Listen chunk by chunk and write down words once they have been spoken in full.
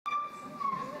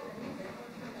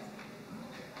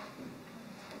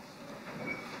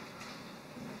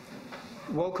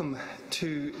Welcome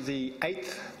to the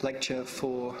 8th lecture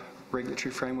for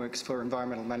Regulatory Frameworks for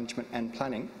Environmental Management and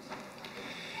Planning.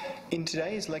 In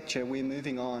today's lecture, we're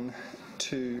moving on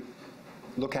to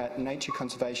look at nature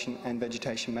conservation and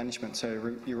vegetation management.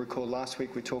 So you recall last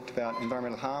week we talked about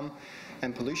environmental harm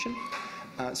and pollution.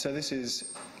 So this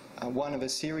is one of a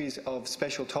series of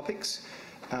special topics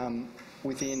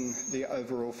within the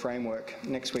overall framework.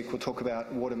 Next week we'll talk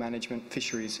about water management,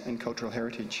 fisheries and cultural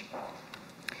heritage.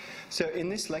 So in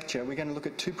this lecture we're going to look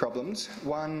at two problems.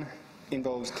 One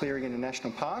involves clearing in a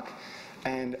national park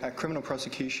and a criminal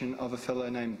prosecution of a fellow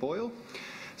named Boyle.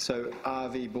 So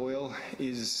R.V. Boyle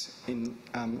is, in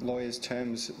lawyers'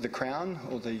 terms, the Crown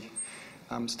or the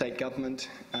state government,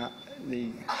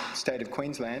 the state of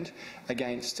Queensland,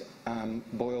 against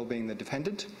Boyle being the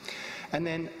defendant. And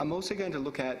then I'm also going to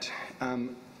look at,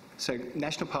 so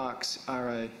national parks are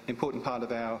an important part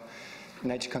of our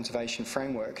nature conservation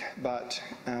framework, but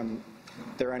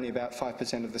they're only about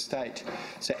 5% of the state.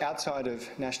 So outside of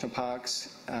national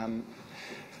parks,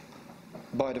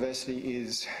 biodiversity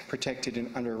is protected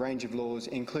under a range of laws,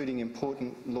 including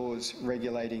important laws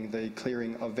regulating the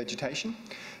clearing of vegetation.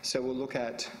 So we'll look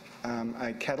at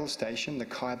a cattle station, the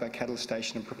Khyber cattle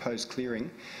station, and proposed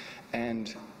clearing,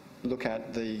 and look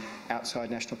at the outside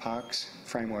national parks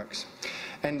frameworks.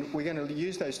 And we're going to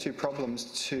use those two problems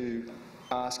to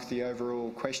ask the overall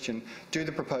question, do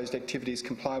the proposed activities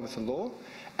comply with the law?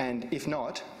 And if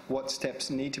not, what steps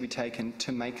need to be taken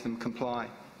to make them comply?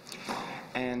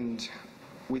 And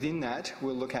within that,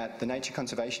 we'll look at the Nature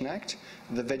Conservation Act,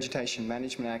 the Vegetation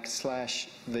Management Act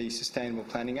 / the Sustainable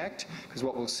Planning Act, because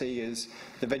what we'll see is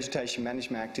the Vegetation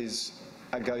Management Act is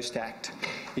a ghost act.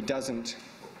 It doesn't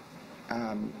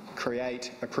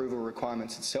create approval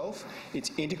requirements itself.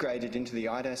 It's integrated into the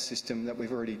IDAS system that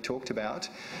we've already talked about,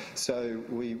 so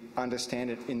we understand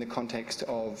it in the context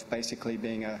of basically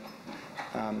being a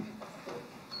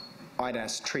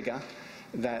IDAS trigger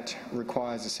that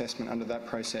requires assessment under that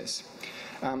process.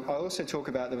 I also talk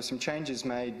about there were some changes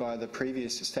made by the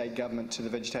previous state government to the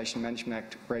Vegetation Management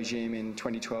Act regime in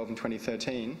 2012 and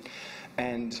 2013,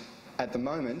 and at the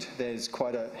moment there's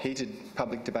quite a heated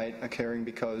public debate occurring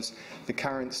because the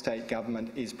current state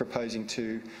government is proposing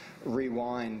to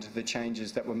rewind the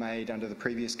changes that were made under the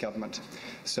previous government.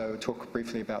 So we'll talk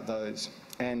briefly about those.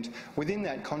 And within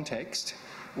that context,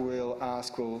 we'll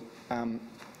ask, well,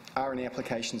 are any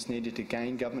applications needed to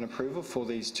gain government approval for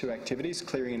these two activities,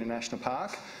 clearing in a national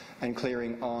park and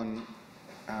clearing on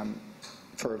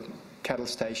for a cattle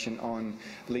station on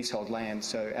leasehold land,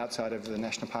 so outside of the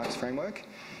national parks framework?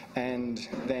 And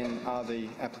then are the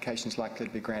applications likely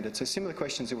to be granted? So similar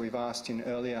questions that we've asked in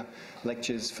earlier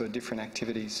lectures for different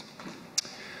activities.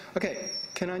 Okay,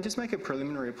 can I just make a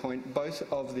preliminary point? Both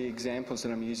of the examples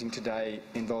that I'm using today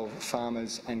involve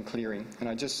farmers and clearing, and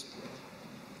I just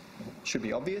should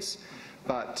be obvious,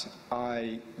 but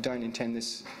I don't intend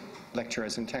this lecture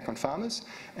as an attack on farmers,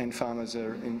 and farmers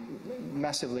are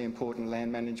massively important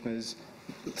land managers.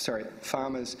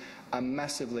 Farmers are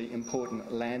massively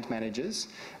important land managers,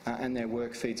 and their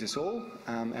work feeds us all,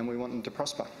 and we want them to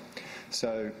prosper.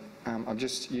 So I'm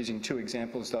just using two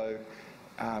examples, though,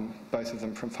 both of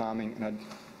them from farming, and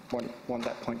I want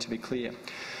that point to be clear.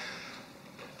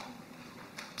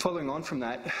 Following on from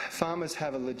that, farmers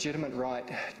have a legitimate right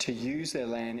to use their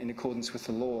land in accordance with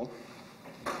the law,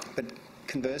 but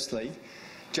conversely,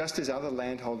 just as other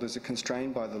landholders are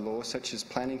constrained by the law, such as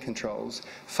planning controls,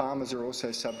 farmers are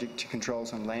also subject to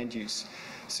controls on land use.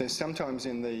 So sometimes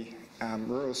in the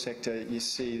rural sector you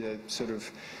see the sort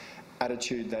of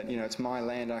attitude that, you know, it's my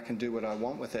land, I can do what I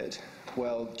want with it.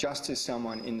 Well, just as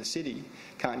someone in the city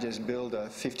can't just build a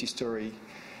 50-storey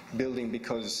building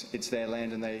because it's their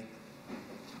land and they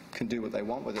can do what they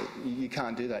want with it, you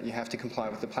can't do that. You have to comply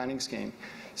with the planning scheme.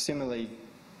 Similarly,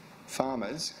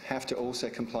 farmers have to also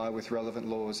comply with relevant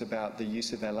laws about the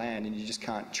use of their land, and you just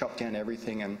can't chop down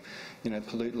everything and, you know,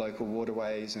 pollute local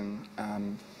waterways and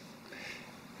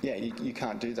yeah, you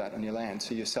can't do that on your land,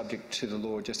 so you're subject to the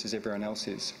law just as everyone else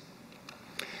is.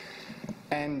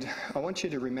 And I want you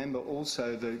to remember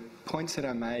also the points that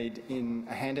I made in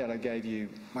a handout I gave you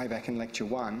way back in lecture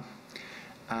 1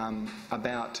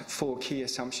 about 4 key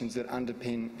assumptions that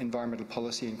underpin environmental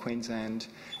policy in Queensland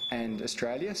and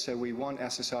Australia. So we want our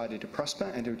society to prosper,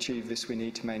 and to achieve this we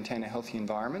need to maintain a healthy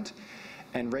environment.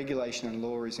 And regulation and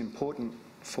law is important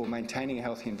for maintaining a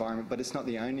healthy environment, but it's not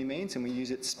the only means, and we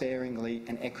use it sparingly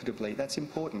and equitably. That's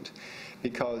important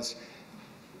because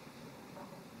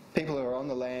people who are on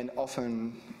the land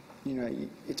often, you know,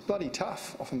 it's bloody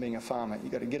tough often being a farmer.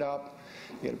 You've got to get up,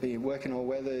 you've got to be working all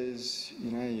weathers,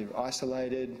 you know, you're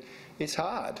isolated. It's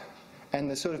hard. And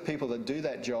the sort of people that do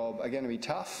that job are going to be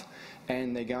tough,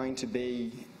 and they're going to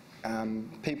be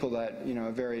people that, you know,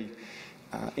 are very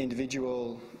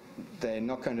individual. They're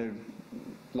not going to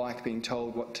like being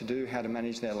told what to do, how to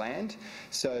manage their land.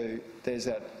 So there's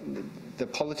the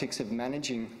politics of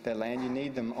managing their land. You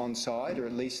need them on side, or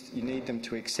at least you need them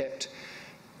to accept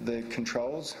the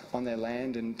controls on their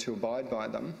land and to abide by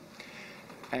them.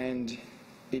 And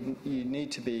you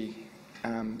need to be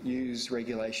use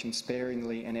regulation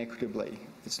sparingly and equitably.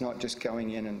 It's not just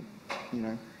going in and, you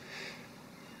know,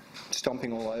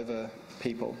 stomping all over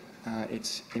people.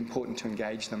 It's important to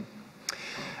engage them.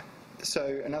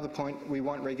 So another point, we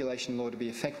want regulation law to be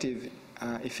effective,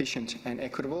 efficient and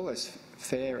equitable, as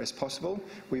fair as possible.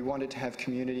 We want it to have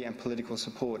community and political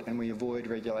support, and we avoid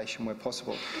regulation where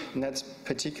possible. And that's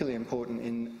particularly important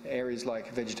in areas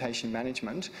like vegetation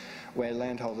management, where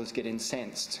landholders get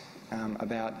incensed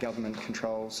about government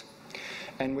controls.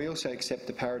 And we also accept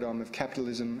the paradigm of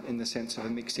capitalism in the sense of a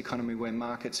mixed economy where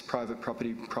markets, private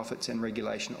property, profits and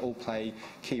regulation all play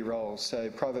key roles. So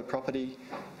private property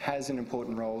has an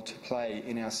important role to play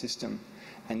in our system,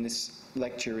 and this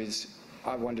lecture is,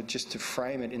 I wanted just to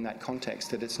frame it in that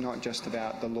context, that it's not just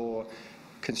about the law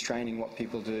constraining what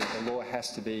people do. The law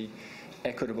has to be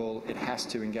equitable, it has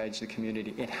to engage the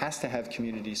community, it has to have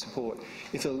community support.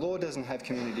 If the law doesn't have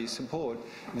community support,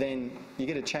 then you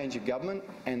get a change of government,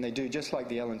 and they do just like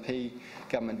the LNP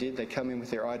government did. They come in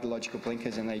with their ideological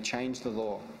blinkers and they change the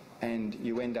law, and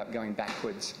you end up going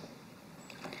backwards.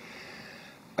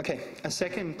 Okay, a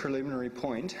second preliminary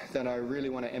point that I really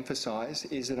want to emphasise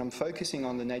is that I'm focusing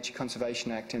on the Nature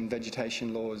Conservation Act and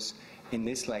vegetation laws in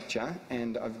this lecture,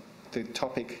 and the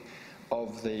topic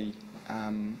of the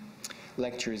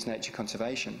lecture is nature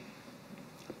conservation.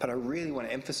 But I really want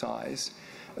to emphasise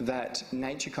that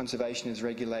nature conservation is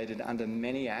regulated under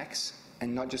many acts,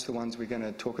 and not just the ones we're going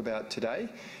to talk about today.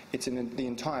 It's in the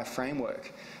entire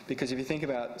framework. Because if you think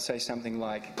about, say, something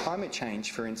like climate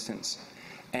change, for instance,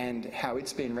 and how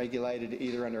it's been regulated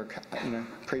either under, you know,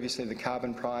 previously the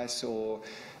carbon price or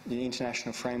the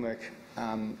international framework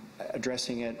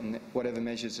addressing it, and whatever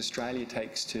measures Australia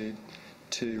takes to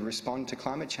respond to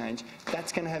climate change,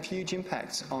 that's going to have huge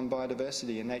impacts on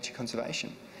biodiversity and nature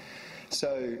conservation.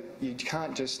 So you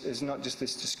can't just, there's not just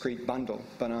this discrete bundle,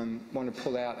 but I want to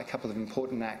pull out a couple of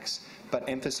important acts, but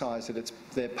emphasise that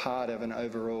they're part of an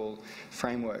overall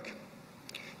framework.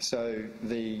 So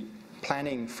the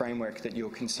planning framework that you're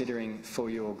considering for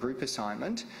your group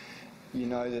assignment, you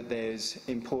know that there's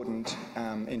important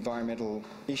environmental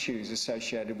issues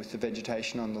associated with the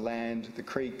vegetation on the land, the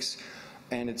creeks,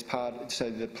 and it's part, so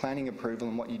the planning approval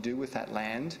and what you do with that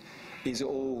land is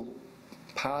all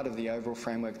part of the overall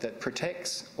framework that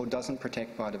protects or doesn't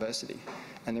protect biodiversity.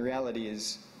 And the reality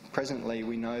is, presently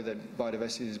we know that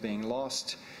biodiversity is being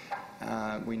lost.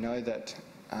 We know that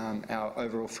our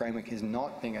overall framework is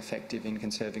not being effective in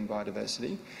conserving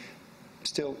biodiversity.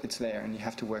 Still, it's there, and you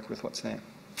have to work with what's there.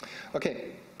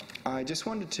 Okay, I just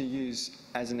wanted to use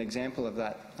as an example of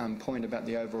that point about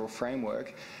the overall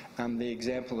framework, the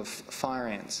example of fire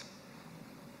ants.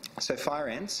 So fire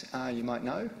ants, you might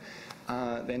know,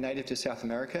 they're native to South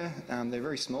America. They're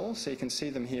very small, so you can see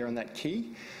them here on that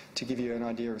key to give you an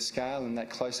idea of scale, and that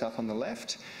close-up on the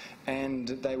left. And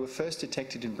they were first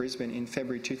detected in Brisbane in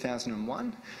February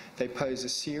 2001. They pose a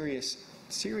serious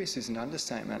is an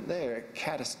understatement. They're a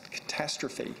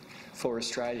catastrophe for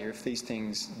Australia if these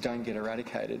things don't get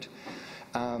eradicated.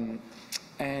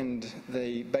 And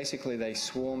basically they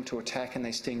swarm to attack and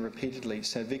they sting repeatedly,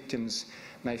 so victims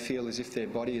may feel as if their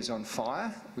body is on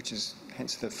fire, which is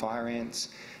hence the fire ants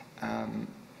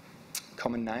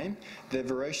common name. They're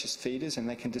voracious feeders, and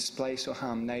they can displace or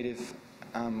harm native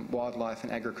wildlife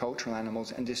and agricultural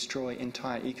animals and destroy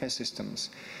entire ecosystems.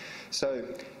 So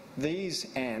these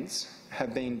ants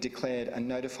have been declared a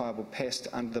notifiable pest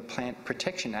under the Plant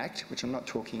Protection Act, which I'm not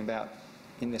talking about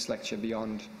in this lecture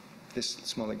beyond this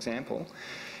small example.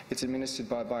 It's administered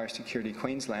by Biosecurity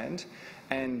Queensland,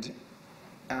 and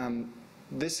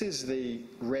this is the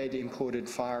red imported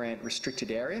fire ant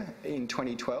restricted area in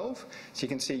 2012. So you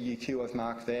can see UQ I've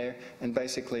marked there, and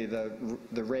basically the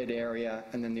red area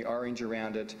and then the orange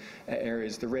around it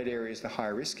areas. The red area is the high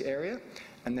risk area,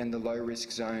 and then the low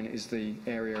risk zone is the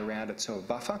area around it, so a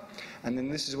buffer. And then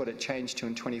this is what it changed to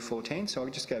in 2014, so I'll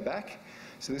just go back.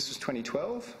 So this was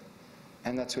 2012,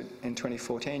 and that's what in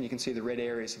 2014 you can see the red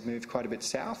areas have moved quite a bit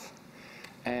south.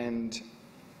 And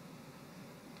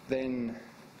then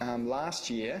last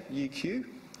year, UQ,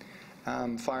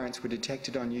 fire ants were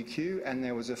detected on UQ, and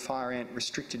there was a fire ant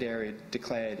restricted area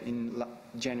declared in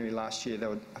January last year.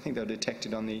 I think they were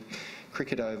detected on the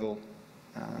cricket oval.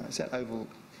 Is that oval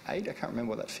 8? I can't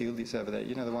remember what that field is over there.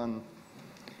 You know, the one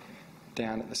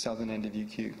down at the southern end of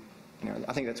UQ.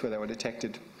 I think that's where they were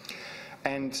detected.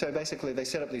 And so basically they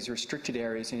set up these restricted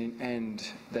areas and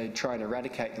they try and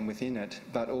eradicate them within it,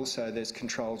 but also there's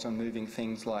controls on moving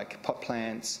things like pot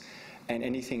plants and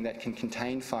anything that can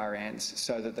contain fire ants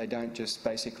so that they don't just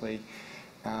basically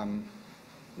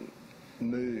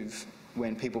move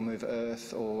when people move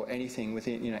earth or anything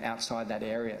within, outside that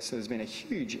area. So there's been a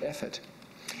huge effort.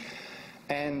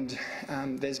 And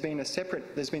there's been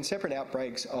separate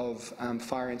outbreaks of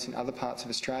fire ants in other parts of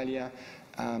Australia.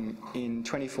 In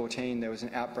 2014, there was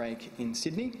an outbreak in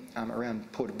Sydney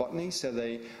around Port of Botany. So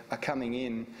they are coming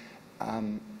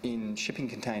in shipping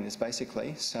containers,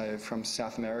 basically, so from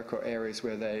South America or areas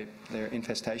where their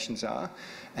infestations are.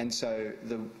 And so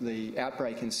the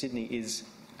outbreak in Sydney is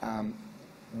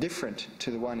different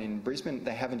to the one in Brisbane.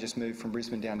 They haven't just moved from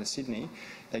Brisbane down to Sydney.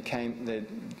 They've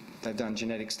done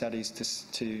genetic studies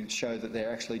to show that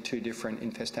they're actually two different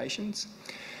infestations.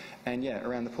 And yeah,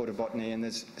 around the Port of Botany, and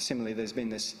there's been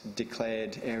this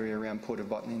declared area around Port of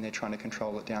Botany, and they're trying to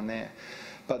control it down there.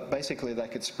 But basically they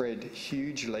could spread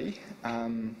hugely.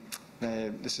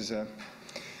 This is an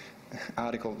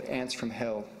article, "Ants from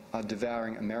Hell Are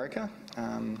Devouring America."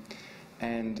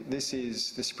 And this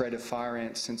is the spread of fire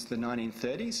ants since the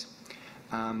 1930s.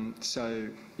 So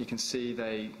you can see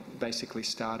they basically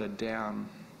started down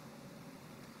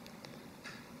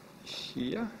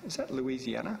here. Is that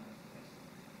Louisiana?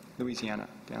 Louisiana,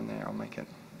 down there, I'll make it.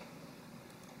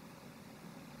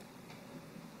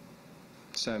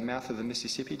 So mouth of the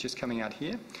Mississippi, just coming out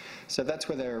here. So that's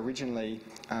where they originally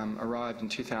arrived in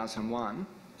 2001.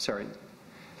 Sorry.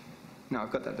 No,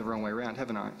 I've got that the wrong way around,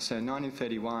 haven't I? So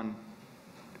 1931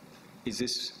 is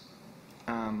this,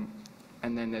 and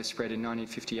then they're spread in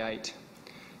 1958,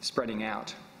 spreading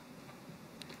out.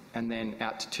 And then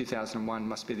out to 2001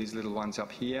 must be these little ones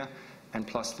up here, and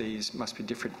plus these must be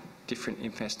different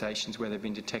infestations where they've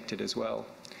been detected as well.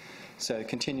 So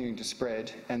continuing to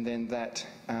spread, and then that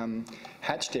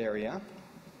hatched area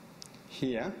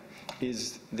here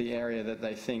is the area that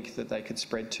they think that they could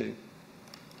spread to.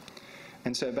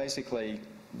 And so basically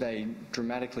they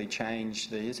dramatically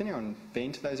changed has anyone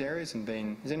been to those areas and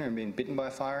has anyone been bitten by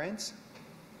fire ants?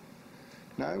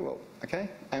 No? Well, okay.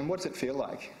 And what does it feel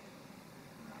like?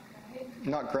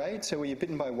 Not great. So were you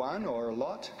bitten by one or a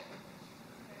lot?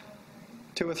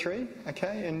 2 or 3?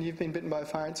 Okay. And you've been bitten by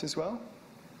fire ants as well?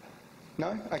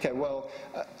 No? Okay, well,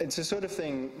 it's a sort of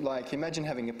thing like, imagine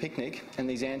having a picnic and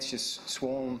these ants just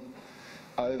swarm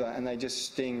over and they just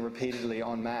sting repeatedly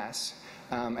en masse.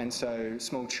 And so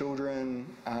small children,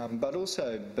 but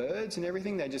also birds and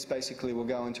everything, they just basically will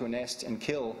go into a nest and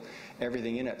kill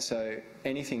everything in it. So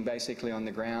anything basically on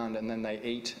the ground, and then they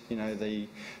eat, the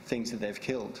things that they've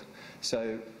killed.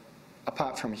 So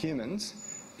apart from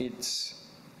humans, it's,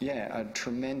 yeah, a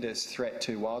tremendous threat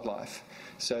to wildlife.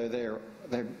 So they're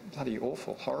bloody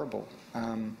awful, horrible.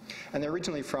 And they're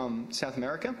originally from South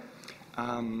America.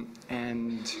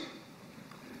 And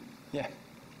yeah.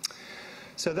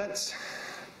 So that's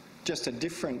just a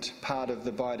different part of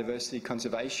the biodiversity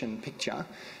conservation picture.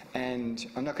 And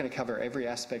I'm not going to cover every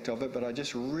aspect of it, but I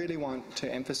just really want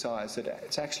to emphasise that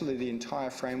it's actually the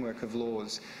entire framework of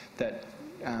laws that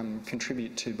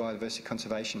contribute to biodiversity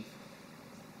conservation,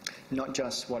 not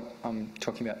just what I'm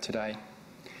talking about today.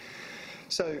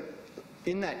 So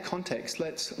in that context,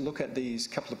 let's look at these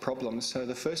couple of problems. So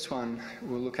the first one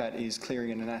we'll look at is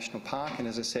clearing in a national park, and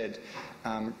as I said,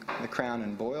 the Crown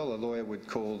and Boyle, a lawyer would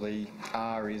call the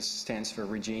R stands for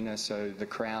Regina, so the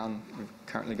Crown, we've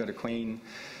currently got a Queen,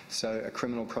 so a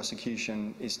criminal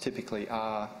prosecution is typically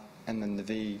R and then the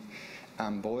V,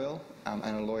 Boyle,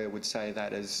 and a lawyer would say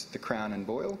that as the Crown and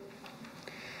Boyle.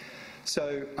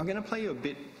 So I'm going to play you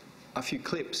a few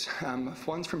clips.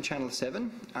 One's from Channel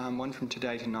 7, one from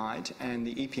Today Tonight, and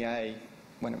the EPA,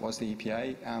 when it was the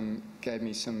EPA, gave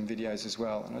me some videos as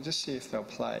well, and I'll just see if they'll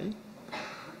play.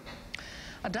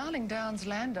 A Darling Downs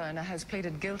landowner has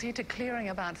pleaded guilty to clearing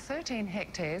about 13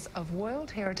 hectares of World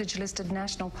Heritage listed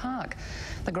national park.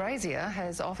 The grazier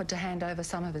has offered to hand over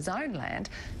some of his own land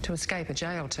to escape a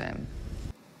jail term.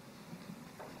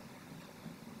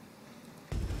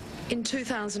 In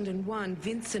 2001,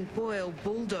 Vincent Boyle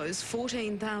bulldozed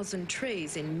 14,000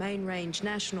 trees in Main Range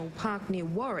National Park near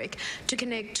Warwick to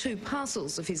connect 2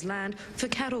 parcels of his land for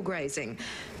cattle grazing.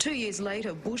 2 years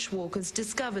later, bushwalkers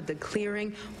discovered the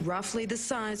clearing, roughly the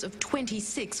size of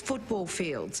 26 football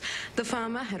fields. The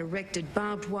farmer had erected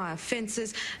barbed wire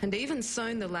fences and even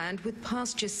sown the land with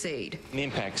pasture seed. The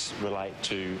impacts relate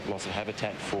to loss of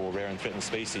habitat for rare and threatened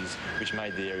species, which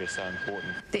made the area so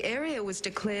important. The area was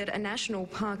declared a national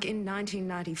park in in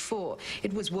 1994.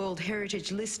 It was World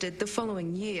Heritage listed the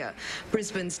following year.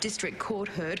 Brisbane's District Court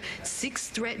heard 6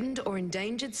 threatened or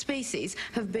endangered species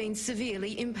have been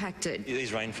severely impacted.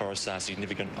 These rainforests are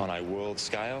significant on a world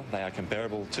scale. They are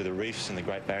comparable to the reefs in the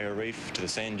Great Barrier Reef, to the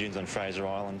sand dunes on Fraser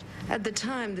Island. At the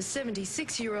time, the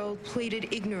 76-year-old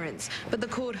pleaded ignorance, but the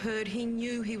court heard he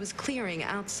knew he was clearing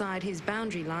outside his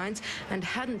boundary lines and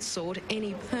hadn't sought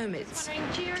any permits.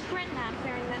 Do you regret now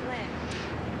clearing that land?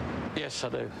 Yes, I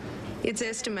do. It's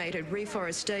estimated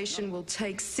reforestation will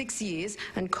take 6 years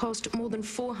and cost more than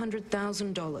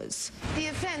 $400,000. The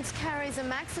offence carries a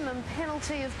maximum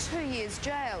penalty of 2 years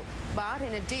jail, but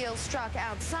in a deal struck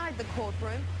outside the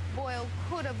courtroom, Boyle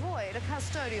could avoid a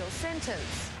custodial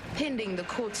sentence. Pending the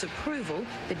court's approval,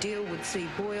 the deal would see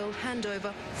Boyle hand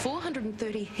over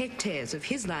 430 hectares of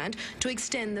his land to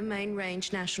extend the Main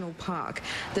Range National Park.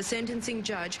 The sentencing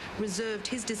judge reserved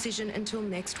his decision until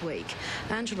next week.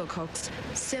 Angela Cox,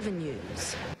 7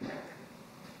 News.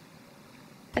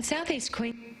 At South East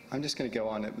Queensland. I'm just going to go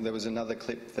on. There was another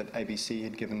clip that ABC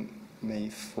had given me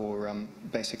for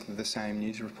basically the same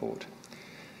news report.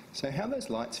 So how are those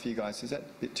lights for you guys? Is that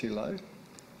a bit too low?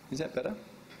 Is that better?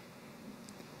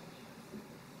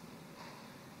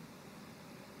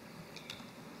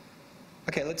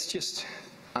 Okay, let's just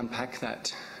unpack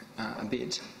that a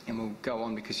bit, and we'll go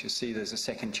on because you'll see there's a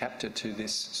second chapter to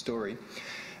this story.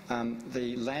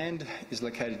 The land is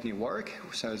located near Warwick,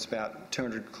 so it's about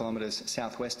 200 kilometres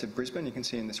southwest of Brisbane. You can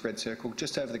see in this red circle,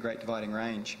 just over the Great Dividing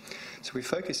Range. So we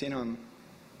focus in on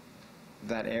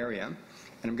that area,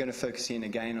 and I'm going to focus in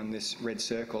again on this red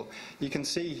circle. You can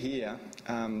see here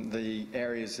the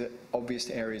areas, obvious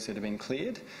areas that have been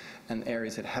cleared and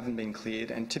areas that haven't been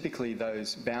cleared, and typically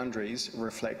those boundaries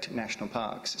reflect national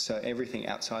parks. So everything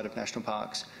outside of national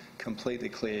parks completely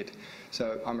cleared.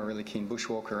 So I'm a really keen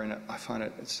bushwalker, and I find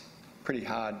it's pretty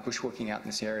hard bushwalking out in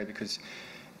this area because,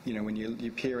 you know, when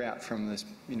you peer out from this,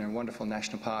 you know, wonderful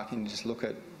national park and you just look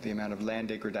at the amount of land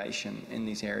degradation in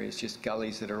these areas, just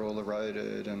gullies that are all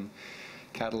eroded and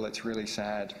cattle, it's really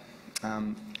sad.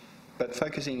 But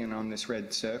focusing in on this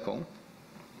red circle,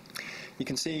 you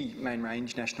can see Main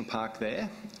Range National Park there,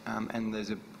 and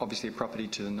there's obviously a property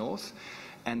to the north,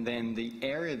 and then the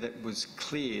area that was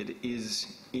cleared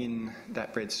is in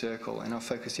that red circle, and I'll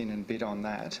focus in a bit on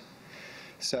that.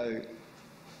 So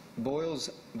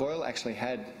Boyle actually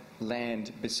had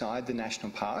land beside the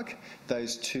national park,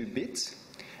 those 2 bits,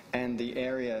 and the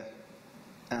area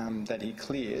that he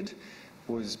cleared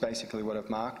was basically what I've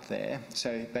marked there.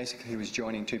 So basically he was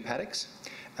joining 2 paddocks,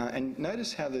 and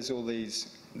notice how there's all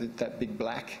these, that big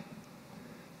black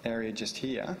area just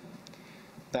here,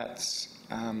 that's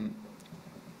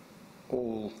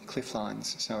all cliff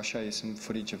lines. So I'll show you some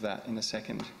footage of that in a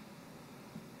second.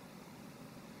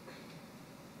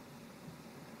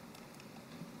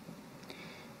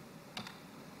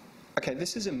 Okay,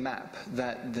 this is a map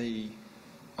that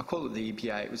I call it the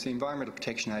EPA. It was the Environmental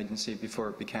Protection Agency before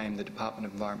it became the Department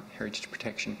of Environment Heritage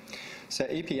Protection. So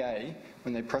EPA,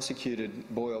 when they prosecuted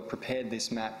Boyle, prepared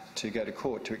this map to go to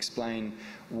court to explain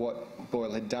what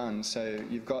Boyle had done. So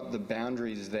you've got the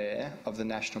boundaries there of the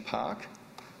national park,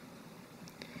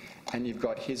 and you've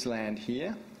got his land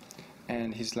here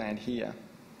and his land here.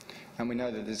 And we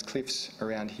know that there's cliffs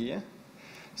around here.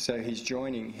 So he's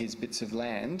joining his bits of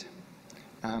land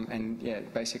and, yeah,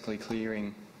 basically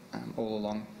clearing all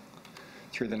along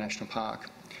through the national park.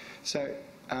 So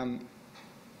I want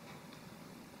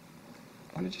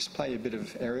to just play a bit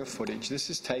of aerial footage. This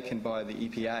is taken by the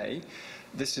EPA.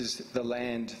 This is the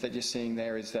land that you're seeing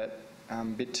there, is that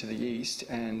bit to the east,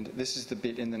 and this is the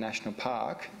bit in the national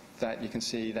park that you can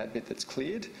see, that bit that's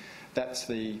cleared. That's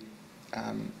the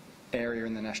area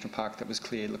in the national park that was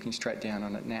cleared, looking straight down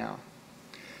on it now.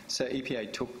 So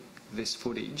EPA took this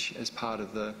footage as part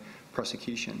of the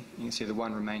prosecution. You can see the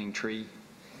one remaining tree,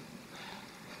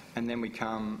 and then we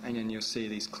come and then you'll see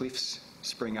these cliffs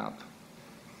spring up.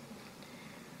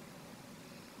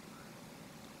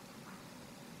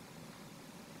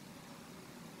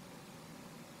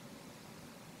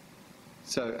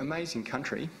 So amazing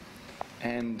country,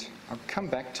 and I'll come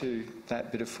back to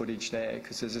that bit of footage there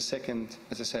because there's a second,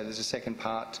 as I say, there's a second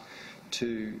part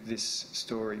to this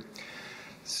story.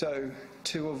 So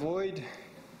to avoid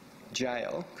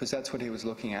jail, because that's what he was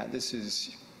looking at, this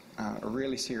is a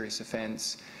really serious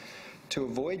offence. To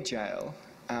avoid jail,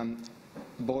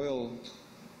 Boyle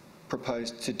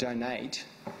proposed to donate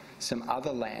some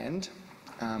other land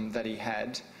that he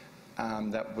had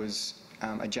that was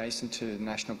adjacent to the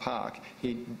national park.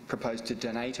 He proposed to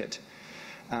donate it,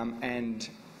 and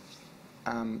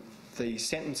the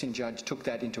sentencing judge took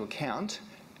that into account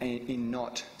in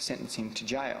not sentencing to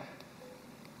jail.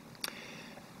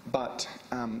 But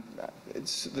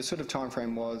the sort of time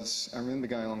frame was, I remember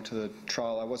going along to the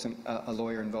trial. I wasn't a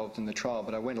lawyer involved in the trial,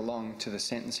 but I went along to the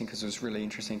sentencing because it was a really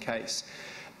interesting case.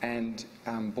 And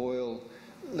Boyle,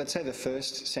 let's say the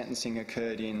first sentencing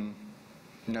occurred in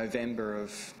November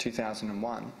of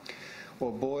 2001.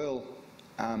 Well, Boyle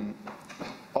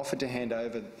offered to hand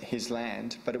over his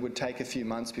land, but it would take a few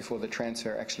months before the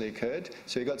transfer actually occurred.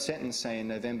 So he got sentenced, say, in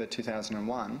November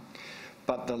 2001,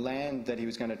 but the land that he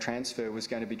was going to transfer was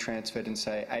going to be transferred in,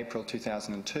 say, April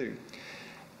 2002.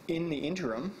 In the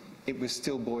interim, it was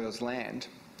still Boyle's land,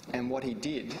 and what he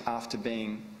did after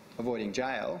avoiding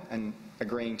jail and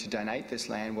agreeing to donate this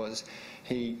land was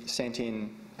he sent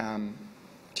in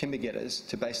timber getters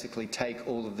to basically take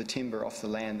all of the timber off the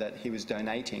land that he was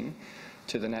donating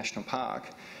to the national park.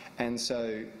 And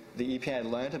so the EPA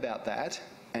learnt about that,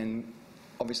 and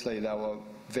obviously they were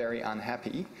very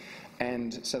unhappy,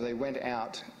 and so they went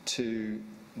out to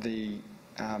the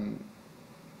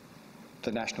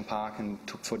national park and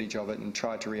took footage of it and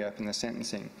tried to reopen the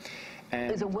sentencing.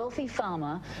 There's a wealthy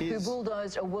farmer who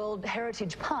bulldozed a World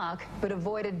Heritage Park but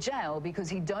avoided jail because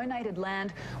he donated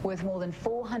land worth more than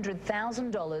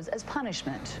 $400,000 as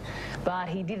punishment. But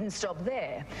he didn't stop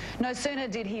there. No sooner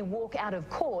did he walk out of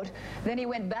court than he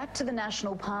went back to the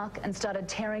national park and started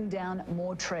tearing down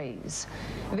more trees.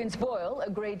 Vince Boyle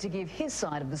agreed to give his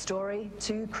side of the story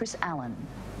to Chris Allen.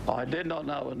 I did not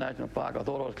know it was a national park. I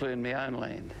thought I was clearing my own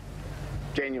land.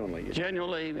 Genuinely?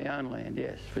 Genuinely my own land,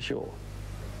 yes, for sure.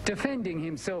 Defending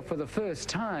himself for the first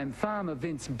time, farmer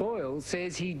Vince Boyle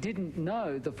says he didn't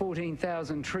know the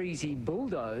 14,000 trees he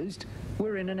bulldozed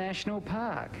were in a national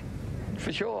park.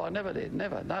 For sure, I never did,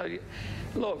 never. No,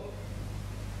 look,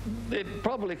 it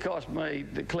probably cost me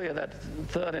to clear that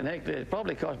 13 hectares, it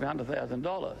probably cost me $100,000.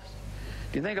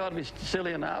 Do you think I'd be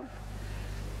silly enough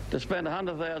to spend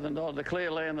 $100,000 to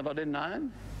clear land that I didn't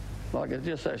own? Like, it's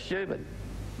just so stupid.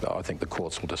 I think the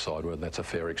courts will decide whether that's a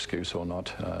fair excuse or not.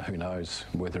 Who knows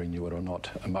whether he knew it or not.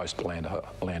 Most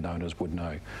landowners would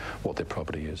know what their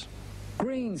property is.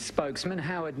 Greens spokesman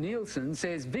Howard Nielsen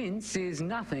says Vince is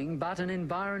nothing but an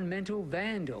environmental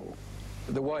vandal.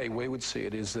 The way we would see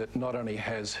it is that not only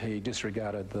has he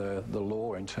disregarded the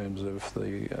law in terms of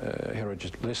the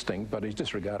heritage listing, but he's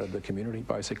disregarded the community,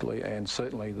 basically, and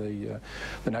certainly the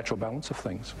natural balance of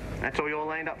things. That's all your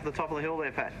land up to the top of the hill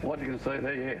there, Pat? What you can see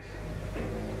there, yes.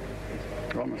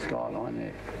 From the skyline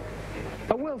there.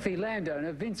 A wealthy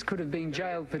landowner, Vince could have been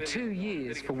jailed for 2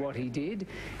 years for what he did.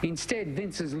 Instead,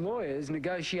 Vince's lawyers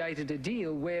negotiated a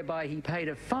deal whereby he paid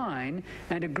a fine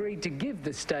and agreed to give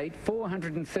the state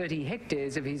 430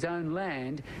 hectares of his own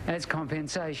land as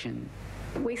compensation.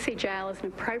 We see jail as an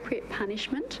appropriate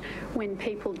punishment when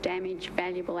people damage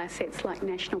valuable assets like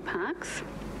national parks.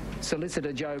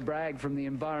 Solicitor Joe Bragg from the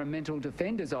Environmental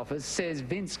Defenders Office says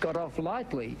Vince got off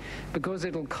lightly because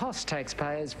it'll cost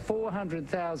taxpayers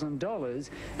 $400,000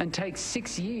 and take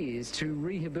 6 years to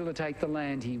rehabilitate the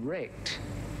land he wrecked.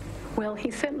 Well,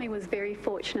 he certainly was very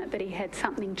fortunate that he had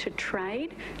something to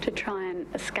trade to try and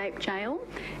escape jail,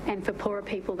 and for poorer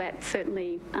people that's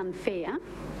certainly unfair.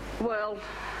 Well,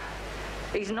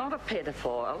 he's not a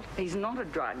pedophile, he's not a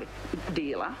drug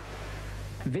dealer.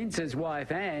 Vince's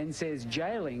wife Anne says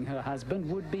jailing her husband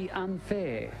would be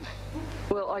unfair.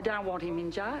 Well, I don't want him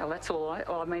in jail, that's all.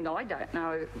 I mean, I don't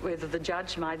know whether the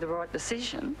judge made the right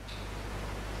decision.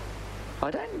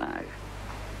 I don't know.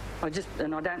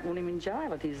 And I don't want him in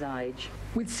jail at his age.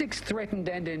 With 6 threatened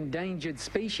and endangered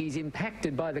species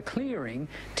impacted by the clearing,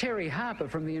 Terry Harper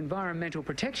from the Environmental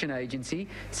Protection Agency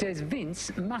says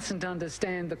Vince mustn't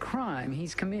understand the crime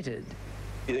he's committed.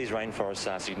 These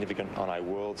rainforests are significant on a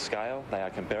world scale. They are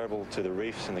comparable to the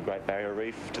reefs in the Great Barrier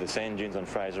Reef, to the sand dunes on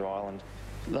Fraser Island.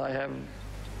 They have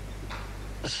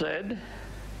said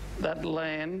that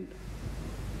land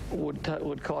would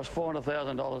cost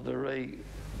 $400,000 to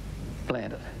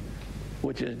replant it,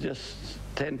 which is just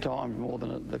 10 times more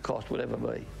than the cost would ever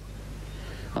be.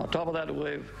 On top of that,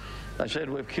 they said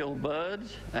we've killed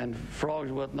birds and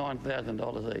frogs worth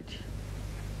 $9,000 each.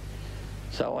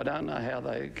 So I don't know how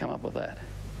they come up with that.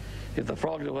 If the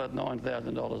frogs are worth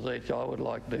 $9,000 each, I would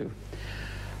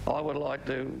like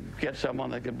to get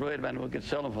someone that could breed them and we could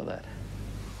sell them for that.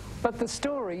 But the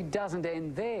story doesn't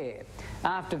end there.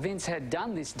 After Vince had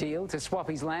done this deal to swap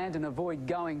his land and avoid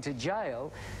going to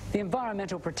jail, the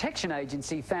Environmental Protection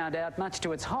Agency found out, much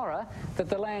to its horror, that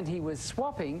the land he was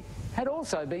swapping had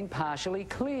also been partially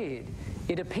cleared.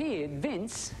 It appeared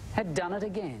Vince had done it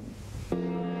again.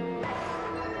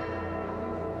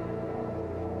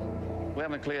 We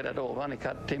haven't cleared at all. We've only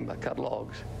cut timber, cut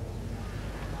logs.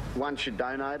 Once you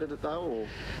donated it, though, or?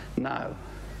 No,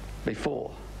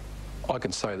 before. I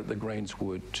can say that the Greens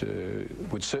would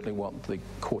certainly want the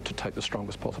court to take the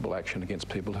strongest possible action against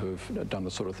people who have done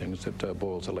the sort of things that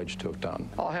Boyle's alleged to have done.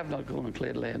 I have not gone and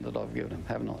cleared land that I've given him,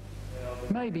 have not.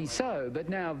 Maybe so, but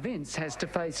now Vince has to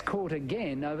face court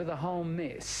again over the whole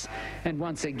mess. And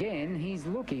once again, he's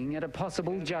looking at a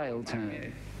possible jail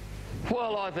term.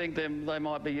 Well, I think they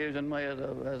might be using me as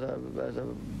a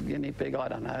guinea pig, I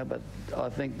don't know, but I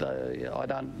think I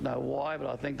don't know why, but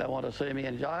I think they want to see me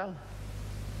in jail.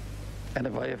 And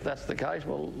if that's the case,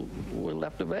 well, we'll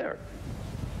have to bear it.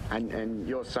 And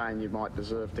you're saying you might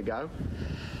deserve to go?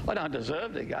 I don't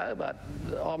deserve to go, but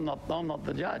I'm not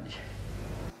the judge.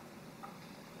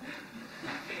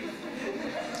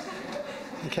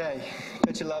 Okay,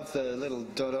 don't you love the little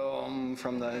dot-om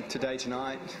from the Today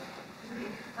Tonight?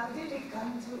 How did he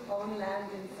come to own land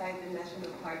inside the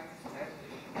national park to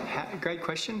start? Great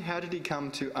question. How did he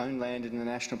come to own land in the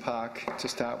national park to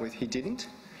start with? He didn't.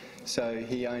 So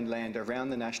he owned land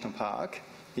around the national park.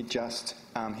 He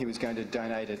was going to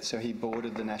donate it, so he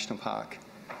bordered the national park.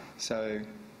 So,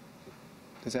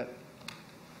 does that?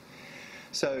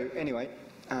 So anyway,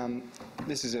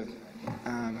 this is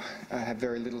I have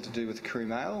very little to do with the Courier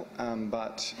Mail,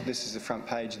 but this is the front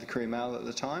page of the Courier Mail at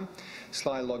the time.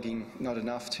 Sly logging not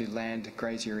enough to land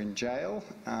grazier in jail.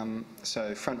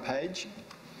 So front page.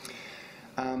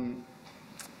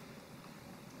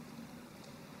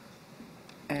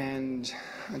 And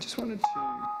I just wanted to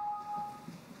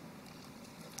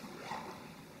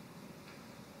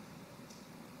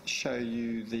show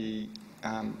you the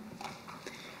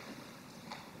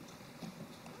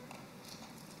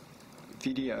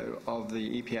video of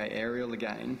the EPA aerial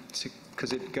again,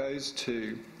 because it goes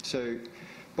to, so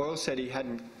Boyle said he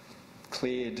hadn't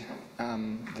cleared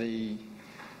the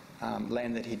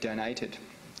land that he donated.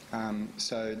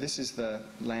 So this is the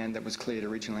land that was cleared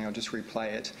originally. I'll just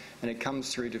replay it, and it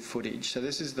comes through to footage. So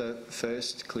this is the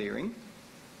first clearing,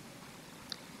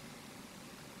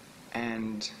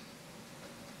 and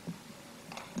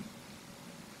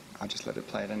I'll just let it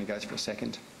play. It only goes for a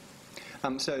second.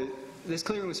 So this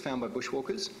clearing was found by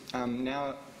bushwalkers.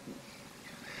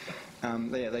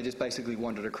 They just basically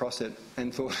wandered across it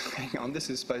and thought, hang on, this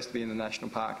is supposed to be in the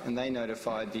national park, and they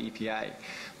notified the EPA.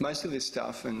 Most of this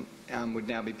stuff would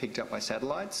now be picked up by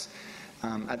satellites.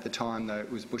 At the time, though,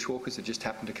 it was bushwalkers that just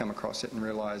happened to come across it and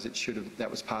realise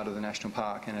that was part of the national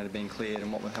park and it had been cleared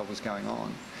and what the hell was going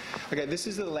on. Okay, this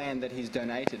is the land that he's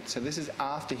donated. So this is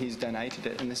after he's donated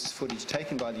it, and this is footage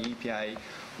taken by the EPA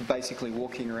basically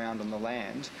walking around on the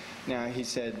land. Now, he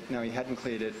said, no, he hadn't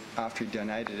cleared it after he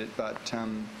donated it, but,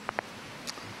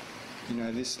 you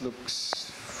know, this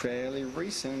looks fairly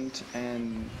recent,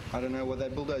 and I don't know what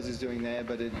that bulldozer's doing there,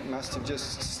 but it must have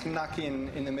just snuck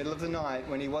in the middle of the night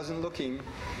when he wasn't looking,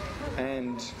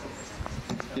 and,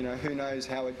 you know, who knows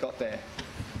how it got there.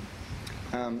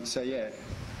 So, yeah,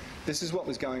 this is what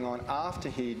was going on after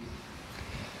he'd...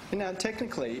 Now,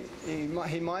 technically, he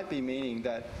might be meaning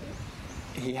that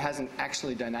he hasn't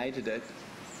actually donated it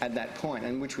at that point,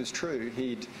 and which was true.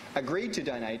 He'd agreed to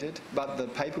donate it, but the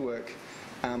paperwork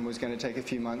was going to take a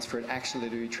few months for it actually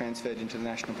to be transferred into the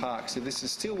national park. So this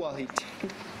is still while he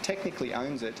technically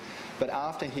owns it, but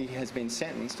after he has been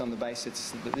sentenced on the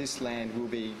basis that this land will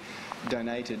be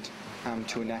donated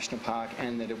to a national park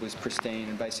and that it was pristine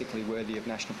and basically worthy of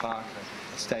national park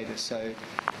status. So,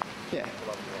 yeah.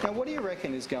 Now, what do you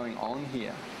reckon is going on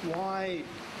here? Why,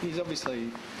 he's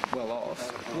obviously well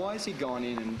off, why has he gone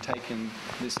in and taken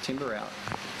this timber out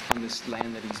on this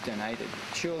land that he's donated?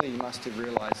 Surely he must have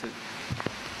realised that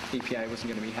EPA wasn't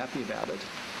going to be happy about it.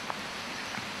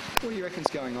 What do you reckon's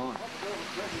going on?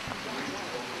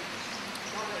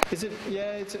 Is it,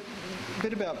 yeah, it's a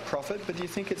bit about profit, but do you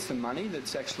think it's the money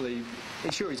that's actually,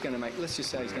 sure he's going to make, let's just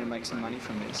say he's going to make some money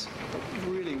from this. But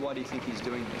really, why do you think he's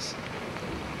doing this?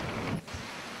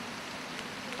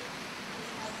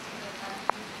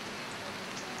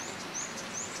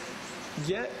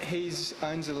 Yeah, he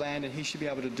owns the land and he should be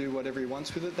able to do whatever he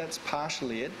wants with it. That's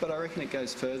partially it, but I reckon it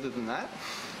goes further than that.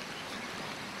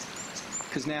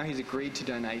 Because now he's agreed to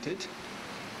donate it.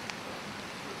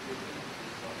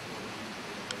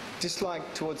 Just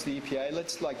like towards the EPA,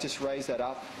 let's like just raise that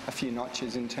up a few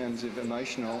notches in terms of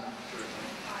emotional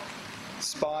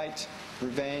spite,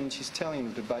 revenge. He's telling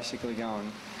him to basically go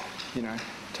and, you know,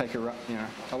 take a, you know,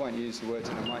 I won't use the words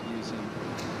that I might use in.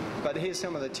 But here's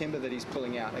some of the timber that he's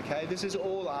pulling out, okay? This is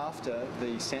all after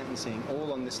the sentencing,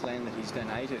 all on this land that he's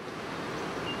donated.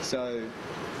 So,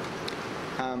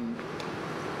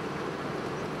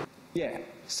 yeah,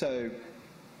 so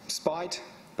spite,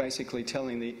 basically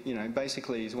telling the, you know,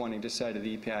 basically he's wanting to say to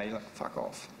the EPA, like, fuck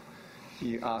off,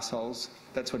 you assholes.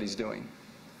 That's what he's doing.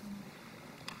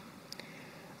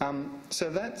 So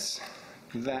that's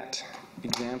that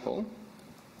example,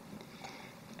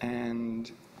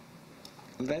 and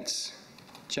let's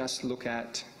just look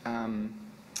at,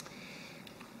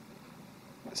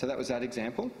 so that was that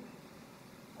example.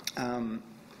 There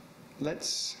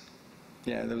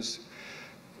was,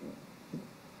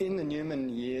 in the Newman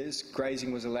years,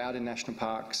 grazing was allowed in national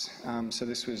parks. So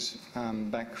this was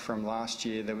back from last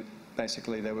year. There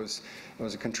was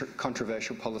a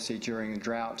controversial policy during the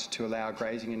drought to allow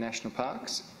grazing in national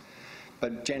parks.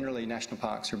 But generally, national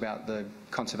parks are about the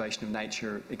conservation of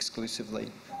nature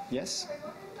exclusively. Yes? Sorry,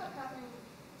 what ended up happening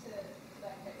to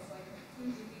that case? Like,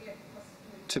 did he get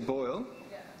prosecuted? To Boyle?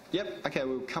 Yeah. Yep, okay,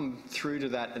 we'll come through to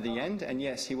that at the end. And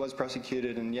yes, he was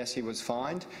prosecuted, and yes, he was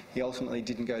fined. He ultimately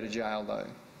didn't go to jail, though.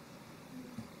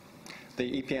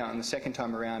 The EPA on the second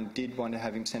time around did want to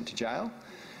have him sent to jail,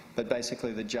 but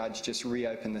basically the judge just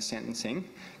reopened the sentencing,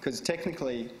 because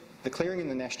technically the clearing in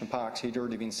the national parks he'd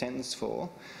already been sentenced for,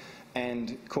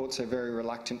 and courts are very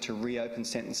reluctant to reopen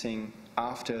sentencing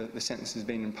after the sentence has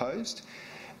been imposed.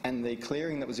 And the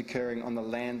clearing that was occurring on the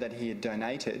land that he had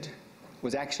donated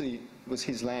was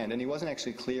his land, and he wasn't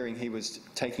actually clearing, he was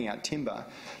taking out timber,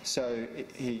 so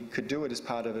he could do it as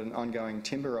part of an ongoing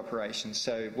timber operation.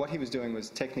 So what he was doing was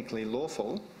technically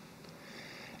lawful,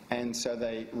 and so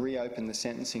they reopened the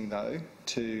sentencing, though,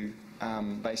 to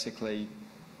basically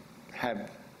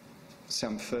have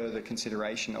some further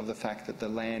consideration of the fact that the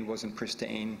land wasn't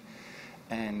pristine.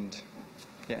 And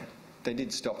yeah, they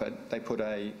did stop it. They put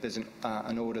there's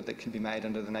an order that can be made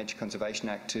under the Nature Conservation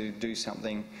Act to do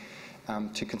something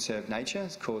to conserve nature.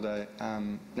 It's called a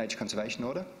Nature Conservation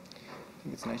Order. I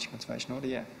think it's a Nature Conservation Order,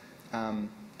 yeah.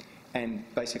 And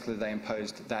basically they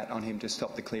imposed that on him to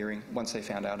stop the clearing once they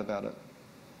found out about it.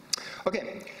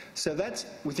 Okay, so that's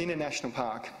within a national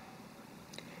park.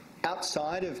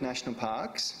 Outside of national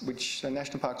parks, which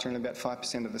national parks are in about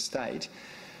 5% of the state,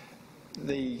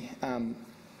 the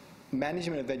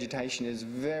management of vegetation is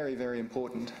very, very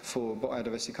important for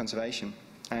biodiversity conservation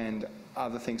and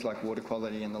other things like water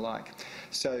quality and the like.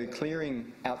 So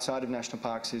clearing outside of national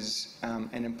parks is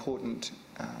an important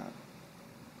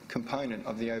component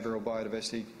of the overall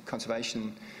biodiversity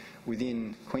conservation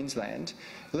within Queensland.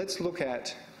 Let's look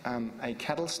at a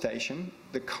cattle station,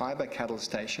 the Khyber cattle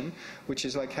station, which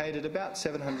is located about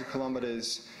 700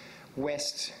 kilometres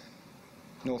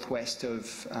northwest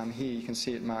of here. You can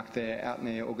see it marked there out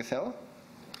near Augathella.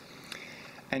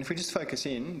 And if we just focus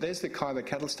in, there's the Khyber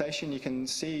cattle station. You can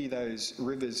see those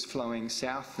rivers flowing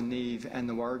south, the Neve and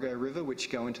the Warrego River, which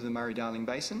go into the Murray-Darling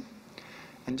Basin.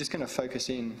 And just going to focus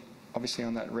in, obviously,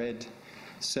 on that red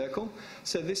circle.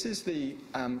 So this is the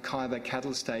Khyber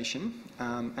cattle station,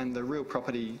 and the real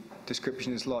property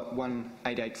description is lot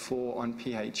 1884 on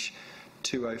PH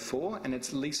 204, and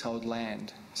it's leasehold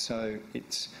land. So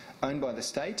it's owned by the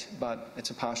state, but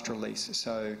it's a pastoral lease.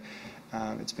 So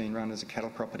it's been run as a cattle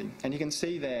property. And you can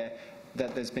see there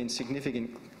that there's been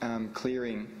significant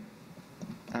clearing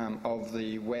of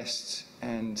the west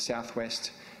and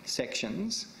southwest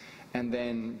sections, and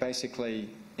then basically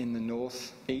in the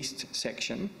northeast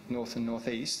section, north and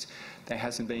northeast, there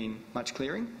hasn't been much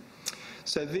clearing.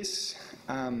 So this,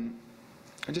 I'll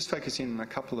just focus in on a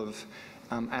couple of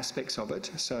aspects of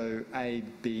it. So A,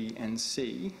 B and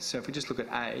C. So if we just look at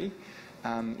A,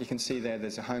 you can see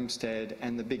there's a homestead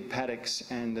and the big paddocks,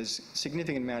 and there's a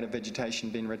significant amount of vegetation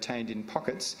being retained in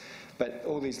pockets, but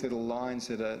all these little lines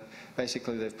that are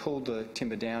basically, they've pulled the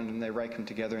timber down and they rake them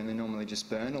together and they normally just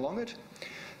burn along it.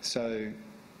 So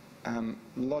a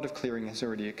lot of clearing has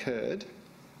already occurred,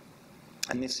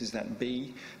 and this is that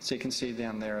B. So you can see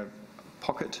down there a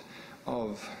pocket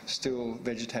of still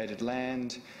vegetated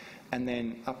land, and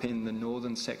then up in the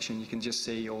northern section you can just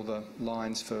see all the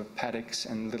lines for paddocks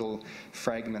and little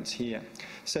fragments here.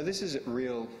 So this is a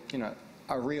real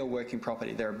working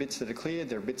property. There are bits that are cleared,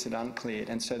 there are bits that aren't cleared,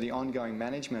 and so the ongoing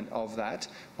management of that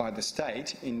by the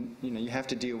state, you have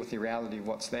to deal with the reality of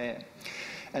what's there.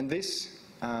 And this,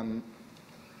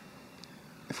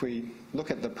 if we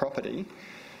look at the property,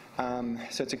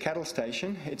 so it's a cattle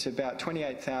station. It's about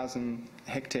 28,000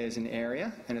 hectares in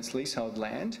area, and it's leasehold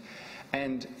land.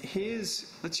 And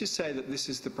let's just say that this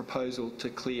is the proposal to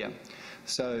clear.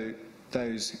 So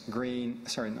those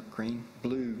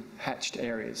blue hatched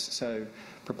areas. So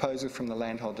proposal from the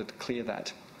landholder to clear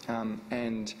that.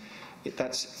 And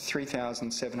that's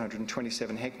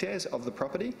 3,727 hectares of the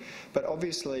property. But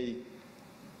obviously,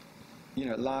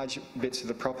 large bits of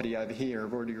the property over here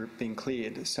have already been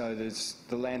cleared. So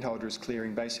the landholder is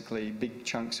clearing basically big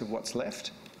chunks of what's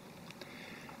left.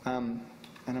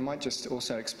 And I might just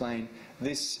also explain,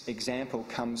 this example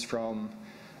comes from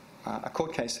a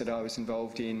court case that I was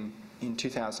involved in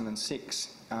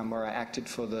 2006, where I acted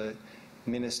for the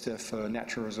Minister for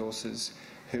Natural Resources,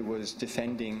 who was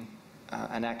defending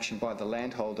an action by the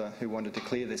landholder who wanted to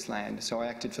clear this land. So I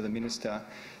acted for the Minister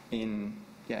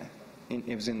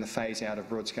it was in the phase out of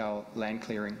broad-scale land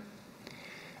clearing.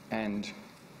 And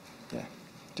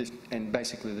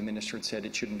basically the Minister had said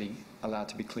it shouldn't be allowed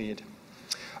to be cleared.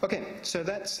 Okay, so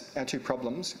that's our two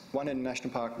problems, one in a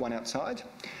national park, one outside.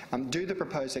 Do the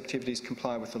proposed activities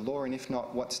comply with the law, and if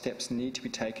not, what steps need to be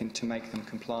taken to make them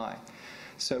comply?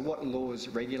 So what laws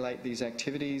regulate these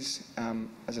activities?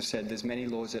 As I've said, there's many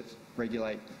laws that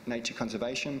regulate nature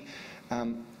conservation.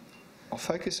 I'll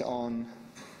focus on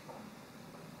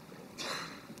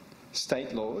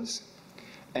state laws,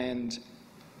 and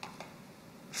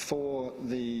for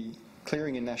the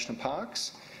clearing in national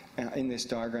parks, in this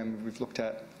diagram we've looked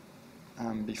at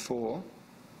before.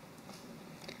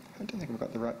 I don't think we've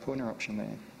got the right pointer option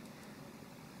there.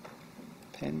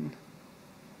 Pen.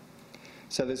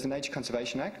 So there's the Nature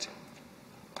Conservation Act,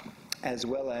 as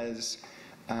well as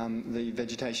the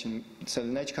Vegetation. So the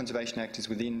Nature Conservation Act is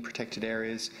within protected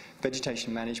areas,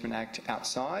 Vegetation Management Act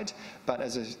outside, but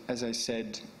as I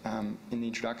said in the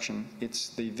introduction, it's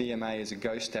the VMA is a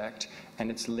ghost act, and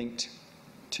it's linked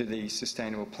to the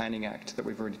Sustainable Planning Act that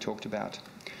we've already talked about.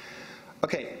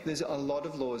 Okay, there's a lot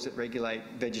of laws that regulate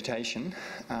vegetation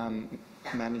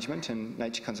management and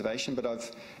nature conservation,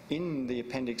 but in the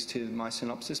appendix to my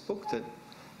synopsis book that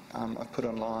I've put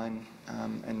online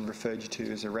and referred you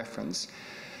to as a reference.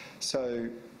 So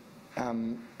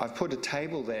I've put a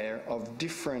table there of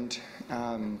different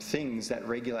things that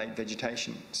regulate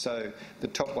vegetation. So the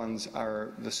top ones are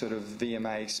the sort of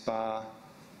VMA, SPA,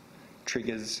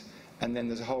 triggers, and then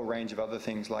there's a whole range of other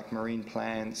things like marine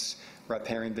plants,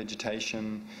 riparian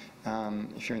vegetation,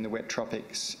 if you're in the wet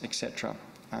tropics, etc.,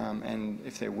 and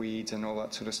if they're weeds and all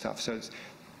that sort of stuff. So the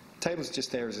table's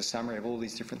just there as a summary of all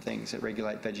these different things that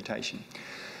regulate vegetation.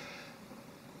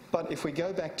 But if we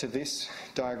go back to this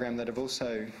diagram that I've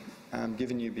also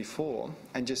given you before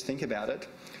and just think about it,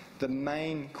 the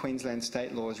main Queensland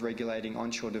state laws regulating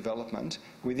onshore development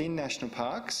within national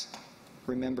parks,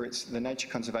 remember it's the Nature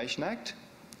Conservation Act,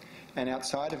 and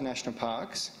outside of national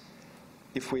parks,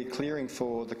 if we're clearing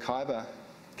for the Khyber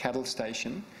cattle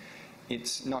station,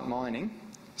 it's not mining,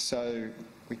 so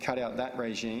we cut out that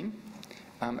regime,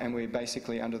 and we're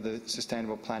basically under the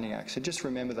Sustainable Planning Act. So just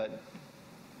remember that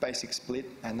basic split,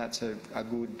 and that's a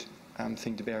good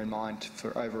thing to bear in mind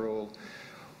for overall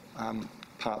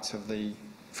parts of the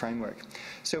framework.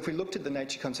 So if we looked at the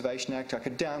Nature Conservation Act, I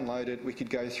could download it, we could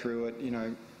go through it, you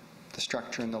know, the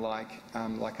structure and the like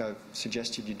I've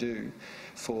suggested you do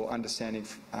for understanding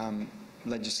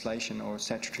legislation or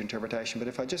statutory interpretation. But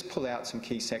if I just pull out some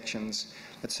key sections,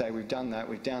 let's say we've done that,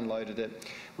 we've downloaded it,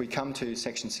 we come to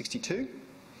section 62,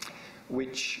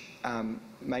 which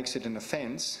makes it an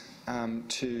offence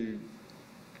to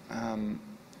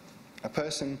a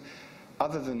person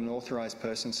other than an authorised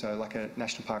person, so like a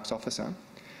National Parks officer,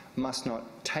 must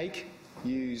not take,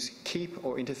 use, keep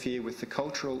or interfere with the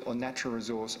cultural or natural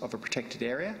resource of a protected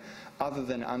area other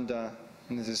than under,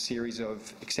 and there's a series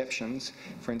of exceptions,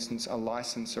 for instance a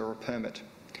licence or a permit.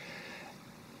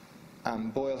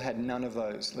 Boyle had none of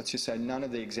those. Let's just say none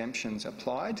of the exemptions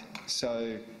applied.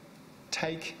 So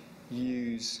take,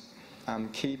 use,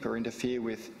 keep or interfere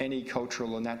with any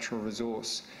cultural or natural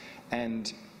resource,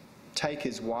 and take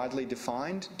is widely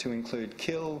defined to include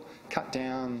kill, cut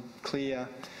down, clear.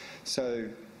 So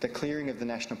the clearing of the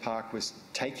national park was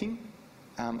taking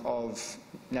of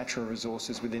natural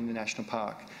resources within the national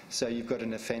park. So you've got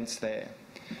an offence there,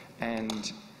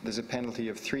 and there's a penalty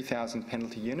of 3,000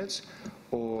 penalty units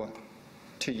or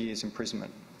 2 years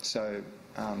imprisonment. So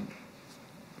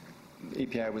the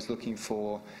EPA was looking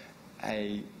for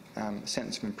a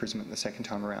sentence of imprisonment the second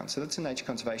time around. So that's the Nature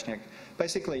Conservation Act.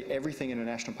 Basically everything in a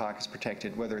national park is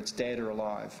protected, whether it's dead or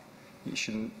alive. You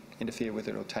shouldn't interfere with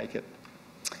it or take it.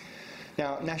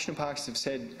 Now, national parks have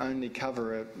said only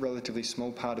cover a relatively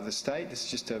small part of the state. This is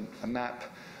just a map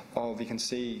of, you can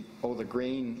see all the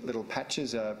green little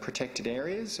patches are protected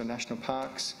areas or national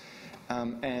parks,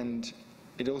 and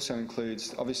it also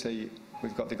includes, obviously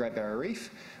we've got the Great Barrier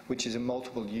Reef, which is a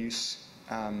multiple use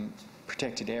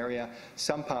protected area.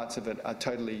 Some parts of it are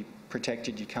totally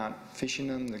protected, you can't fish in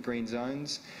them, the green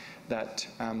zones, that,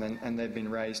 and they've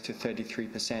been raised to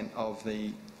 33% of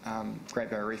the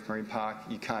Great Barrier Reef Marine Park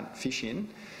you can't fish in,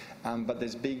 but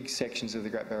there's big sections of the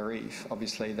Great Barrier Reef,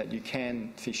 obviously, that you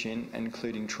can fish in,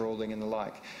 including trawling and the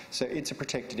like. So it's a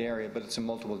protected area, but it's a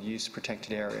multiple use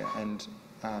protected area, and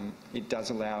it does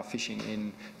allow fishing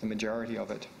in the majority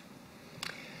of it.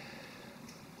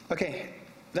 Okay,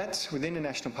 that's within a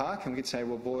national park, and we could say,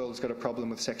 well, Boyle's got a problem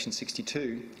with section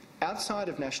 62. Outside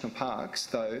of national parks,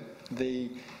 though, the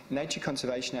Nature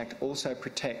Conservation Act also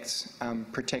protects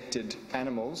protected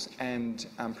animals and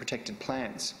protected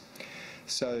plants.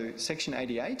 So Section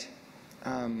 88,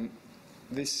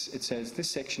 it says this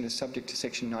section is subject to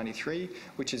Section 93,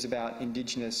 which is about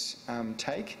Indigenous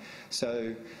take.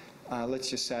 So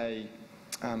let's just say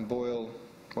Boyle,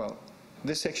 well,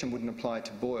 this section wouldn't apply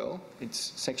to Boyle.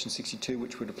 It's Section 62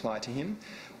 which would apply to him.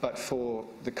 But for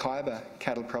the Khyber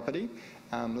cattle property,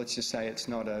 let's just say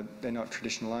they're not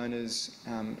traditional owners.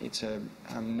 It's a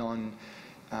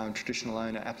non-traditional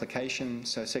owner application.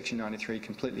 So Section 93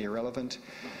 completely irrelevant,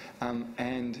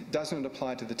 and does not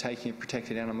apply to the taking of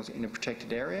protected animals in a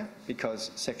protected area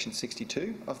because Section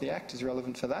 62 of the Act is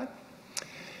relevant for that.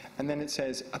 And then it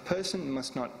says, a person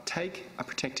must not take a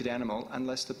protected animal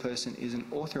unless the person is an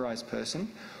authorised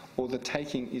person or the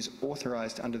taking is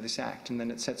authorised under this Act. And then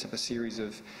it sets up a series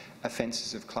of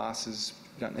offences of classes.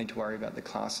 You don't need to worry about the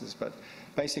classes, but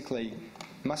basically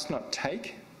must not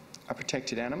take a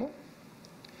protected animal,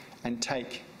 and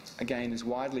take, again, is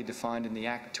widely defined in the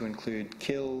Act to include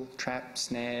kill, trap,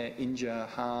 snare, injure,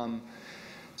 harm.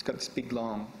 It's got this big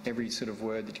long, every sort of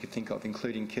word that you could think of,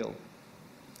 including kill.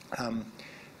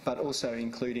 But also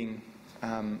including,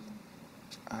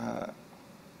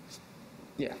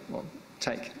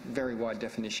 take, very wide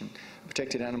definition.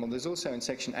 Protected animal. There's also in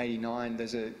Section 89,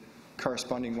 there's a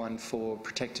corresponding one for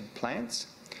protected plants.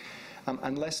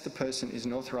 Unless the person is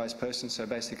an authorised person, so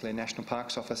basically a National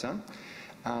Parks officer,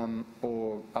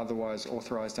 or otherwise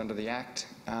authorised under the Act,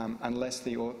 unless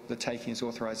the taking is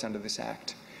authorised under this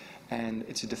Act. And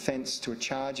it's a defence to a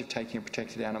charge of taking a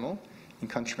protected animal in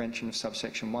contravention of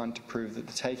subsection 1 to prove that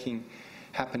the taking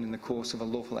happened in the course of a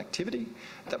lawful activity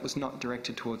that was not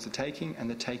directed towards the taking, and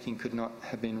the taking could not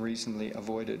have been reasonably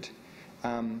avoided.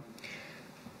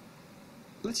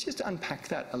 Let's just unpack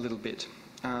that a little bit.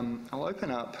 I'll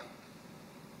open up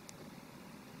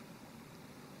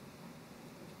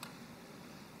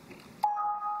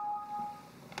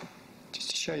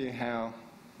just to show you how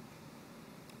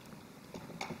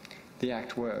the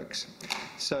Act works.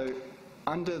 So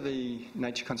under the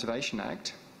Nature Conservation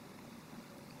Act,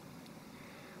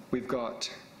 we've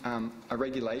got a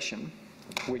regulation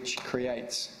which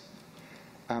creates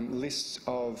lists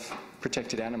of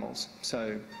protected animals.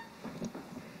 So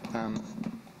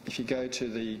if you go to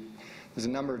there's a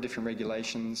number of different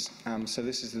regulations. So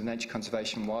this is the Nature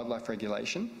Conservation Wildlife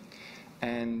Regulation,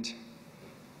 and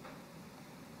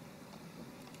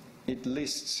it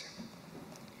lists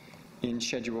in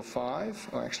Schedule 5,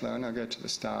 or actually I'll go to the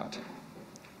start.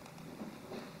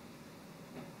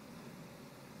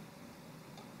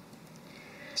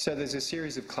 So there's a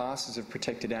series of classes of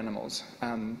protected animals,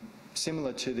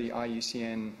 similar to the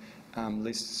IUCN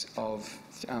lists of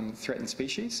threatened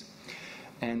species,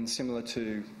 and similar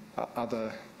to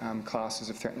other classes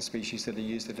of threatened species that are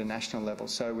used at a national level.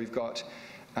 So we've got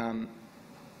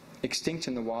extinct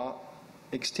in the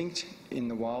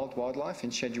wild wildlife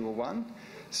in Schedule 1.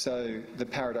 So the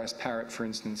paradise parrot, for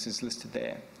instance, is listed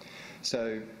there.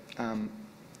 So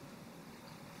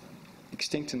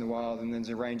extinct in the wild, and then there's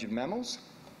a range of mammals.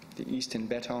 The eastern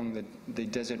bettong, the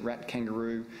desert rat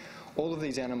kangaroo, all of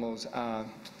these animals are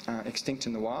extinct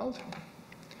in the wild,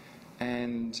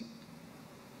 and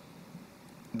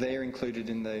they're included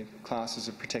in the classes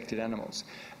of protected animals.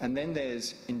 And then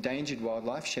there's endangered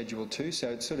wildlife, Schedule 2, so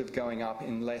it's sort of going up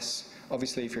in less.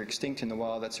 Obviously, if you're extinct in the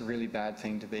wild, that's a really bad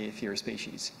thing to be if you're a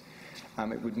species.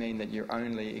 It would mean that you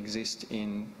only exist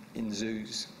in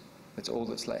zoos. That's all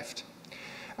that's left.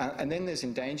 And then there's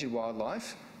endangered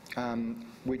wildlife,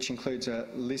 which includes a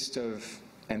list of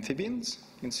amphibians.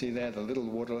 You can see there the little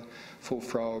waterfall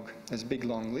frog. There's a big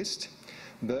long list.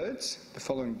 Birds, the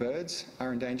following birds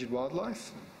are endangered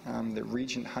wildlife. The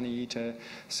regent honeyeater,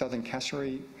 southern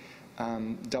cassowary,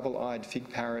 double-eyed fig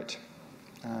parrot,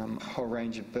 a whole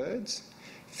range of birds.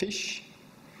 Fish,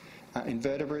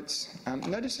 invertebrates.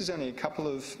 Notice there's only a couple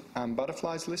of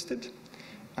butterflies listed,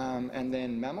 and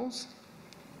then mammals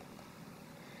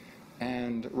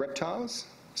and reptiles.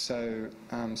 So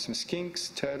some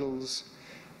skinks, turtles,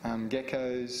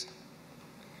 geckos,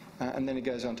 and then it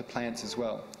goes on to plants as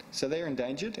well. So they're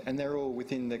endangered, and they're all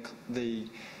within the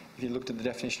if you looked at the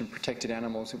definition of protected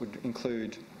animals, it would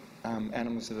include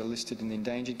animals that are listed in the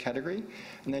endangered category.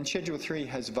 And then Schedule 3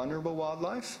 has vulnerable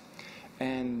wildlife,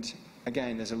 and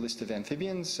again there's a list of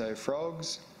amphibians, so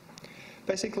frogs.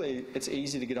 Basically, it's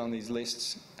easy to get on these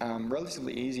lists,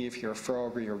 relatively easy if you're a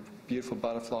frog or you're a beautiful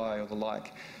butterfly or the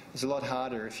like. It's a lot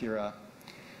harder if you're a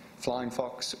flying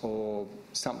fox or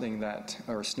something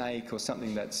or a snake or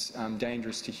something that's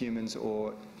dangerous to humans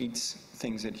or eats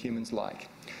things that humans like.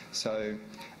 So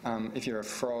if you're a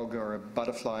frog or a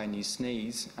butterfly and you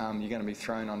sneeze, you're going to be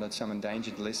thrown onto some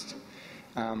endangered list.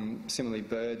 Similarly,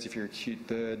 birds, if you're a cute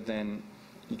bird, then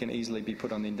you can easily be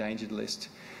put on the endangered list.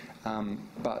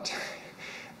 But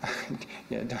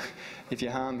yeah, if you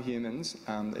harm humans,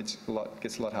 it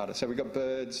gets a lot harder. So we've got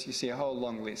birds, you see a whole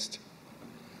long list.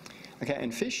 Okay,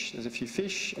 and fish, there's a few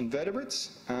fish,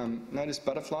 invertebrates. Notice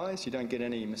butterflies, you don't get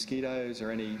any mosquitoes or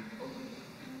any,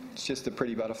 it's just the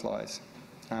pretty butterflies.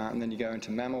 And then you go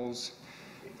into mammals,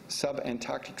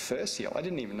 sub-Antarctic fur seal. I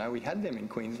didn't even know we had them in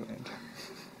Queensland.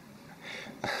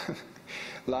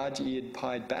 Large-eared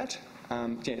pied bat.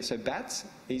 Yeah, so bats,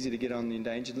 easy to get on the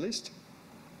endangered list,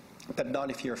 but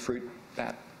not if you're a fruit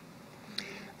bat.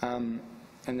 And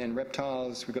then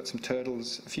reptiles, we've got some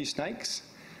turtles, a few snakes,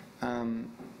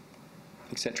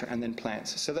 etc., and then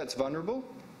plants. So that's vulnerable.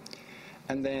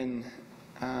 And then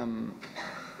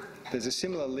there's a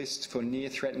similar list for near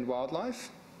threatened wildlife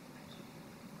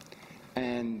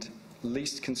and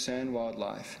least concern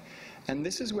wildlife. And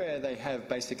this is where they have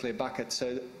basically a bucket.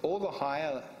 So all the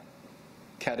higher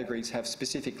categories have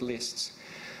specific lists.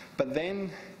 But then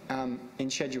in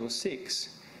Schedule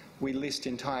 6, we list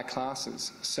entire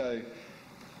classes. So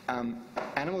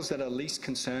animals that are least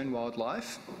concern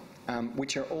wildlife,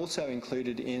 which are also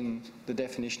included in the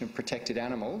definition of protected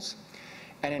animals,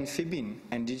 an amphibian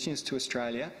indigenous to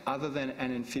Australia, other than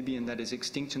an amphibian that is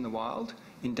extinct in the wild,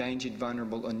 endangered,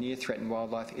 vulnerable or near threatened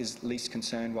wildlife is least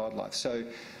concerned wildlife. So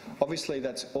obviously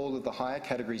that's all of the higher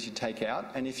categories you take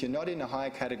out, and if you're not in a higher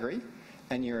category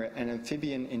and you're an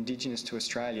amphibian indigenous to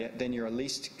Australia, then you're a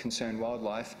least concerned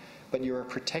wildlife, but you're a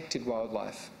protected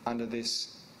wildlife under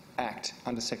this Act,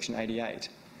 under Section 88.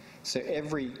 So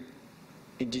every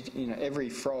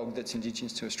frog that's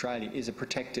indigenous to Australia is a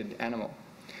protected animal.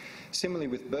 Similarly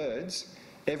with birds,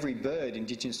 every bird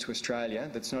indigenous to Australia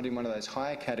that's not in one of those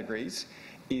higher categories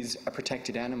is a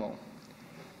protected animal.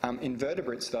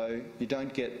 Invertebrates, though, you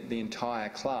don't get the entire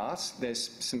class.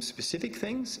 There's some specific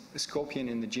things, a scorpion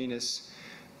in the genus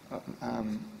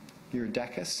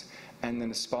Eurodacus, and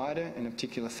then a spider in a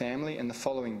particular family, and the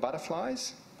following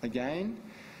butterflies, again.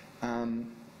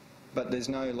 But there's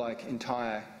no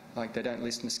entire, they don't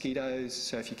list mosquitoes,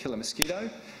 so if you kill a mosquito,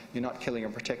 you're not killing a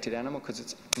protected animal because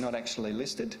it's not actually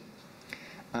listed.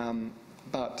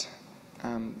 But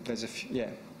there's a few, yeah.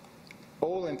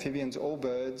 All amphibians, all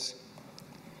birds.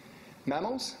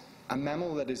 Mammals, a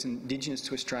mammal that is indigenous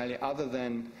to Australia other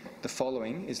than the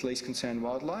following is least concerned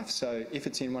wildlife. So if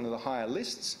it's in one of the higher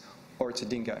lists, or it's a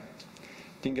dingo.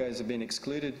 Dingoes have been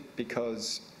excluded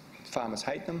because farmers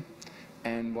hate them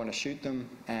and want to shoot them,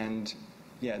 and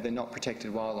yeah, they're not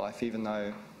protected wildlife, even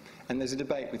though, and there's a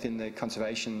debate within the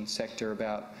conservation sector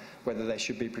about whether they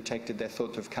should be protected. They're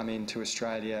thought to have come into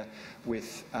Australia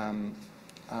with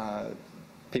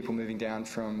people moving down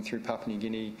through Papua New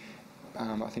Guinea,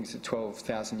 I think it's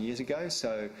 12,000 years ago.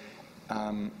 So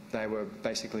they were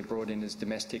basically brought in as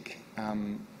domestic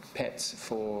pets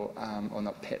for, or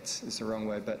not pets is the wrong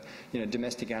word, but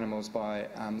domestic animals by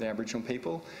the Aboriginal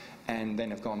people, and then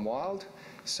have gone wild.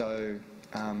 So,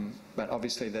 but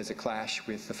obviously there's a clash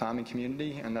with the farming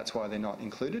community, and that's why they're not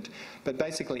included. But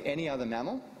basically any other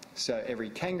mammal, so every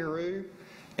kangaroo,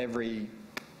 every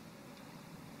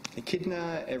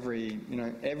echidna, every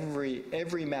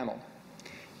mammal,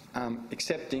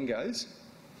 except dingoes.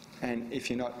 And if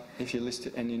you're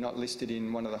listed and you're not listed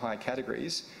in one of the higher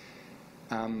categories,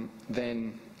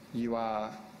 then you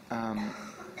are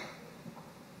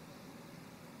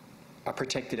a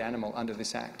protected animal under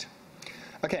this Act.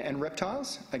 Okay, and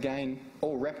reptiles, again,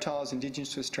 all reptiles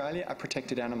indigenous to Australia are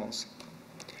protected animals,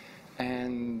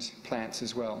 and plants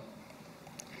as well.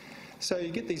 So you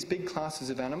get these big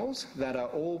classes of animals that are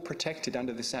all protected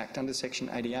under this Act, under Section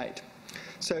 88.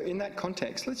 So in that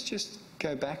context, let's just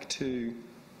go back to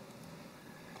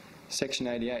Section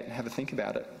 88 and have a think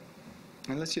about it.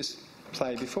 And let's just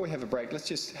play, before we have a break, let's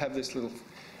just have this little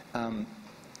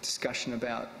discussion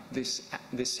about this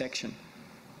section.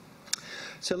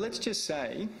 So let's just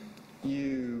say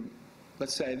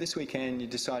let's say this weekend you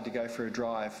decide to go for a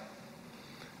drive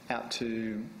out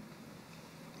to,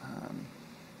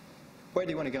 where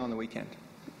do you want to go on the weekend?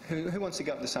 Who wants to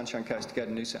go up the Sunshine Coast to go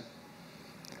to Noosa?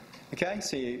 Okay,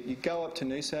 so you go up to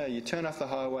Noosa, you turn off the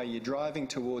highway, you're driving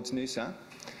towards Noosa,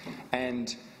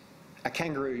 and a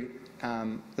kangaroo,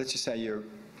 let's just say you're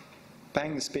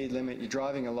bang the speed limit, you're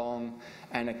driving along,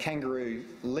 and a kangaroo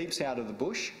leaps out of the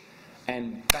bush,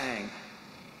 and bang,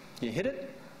 you hit it,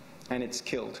 and it's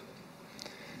killed.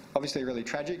 Obviously really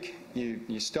tragic.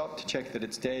 You stop to check that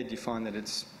it's dead, you find that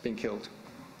it's been killed.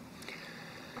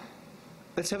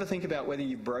 Let's have a think about whether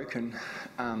you've broken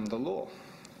the law.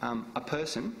 a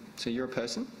person, so you're a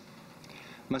person,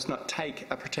 must not take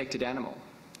a protected animal.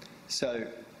 So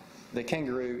the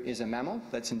kangaroo is a mammal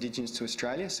that's indigenous to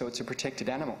Australia, so it's a protected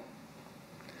animal.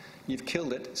 You've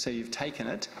killed it, so you've taken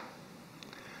it.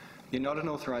 You're not an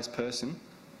authorised person,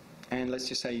 and let's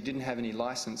just say you didn't have any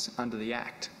licence under the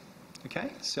Act. Okay,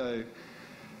 so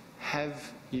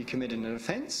have you committed an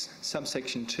offence?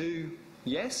 Subsection 2,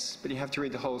 yes, but you have to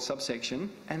read the whole subsection.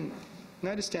 And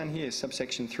notice down here,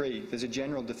 subsection 3, there's a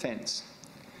general defence.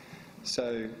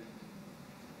 So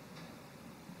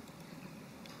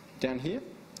down here,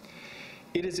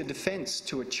 it is a defence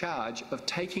to a charge of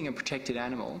taking a protected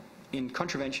animal in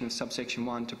contravention of subsection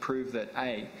 1 to prove that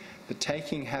A, the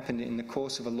taking happened in the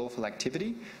course of a lawful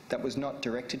activity that was not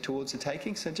directed towards the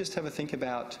taking. So just have a think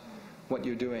about what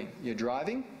you're doing. You're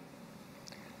driving.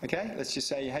 Okay, let's just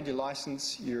say you had your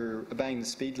licence, you're obeying the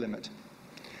speed limit.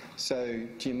 So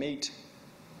do you meet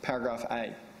paragraph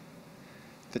A?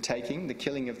 The taking, the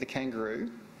killing of the kangaroo,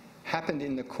 happened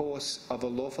in the course of a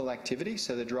lawful activity,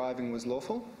 so the driving was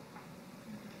lawful,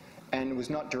 and was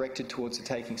not directed towards the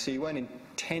taking. So you weren't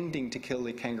intending to kill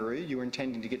the kangaroo, you were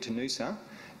intending to get to Noosa,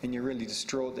 and you're really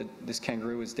distraught that this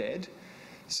kangaroo was dead.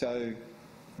 So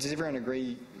does everyone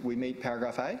agree we meet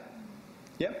paragraph A?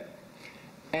 Yep.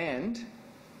 And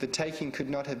the taking could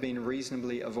not have been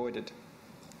reasonably avoided.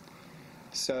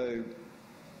 So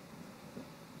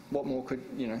what more could,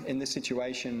 in this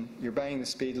situation, you're obeying the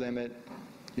speed limit,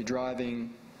 you're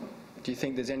driving, do you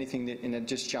think there's anything that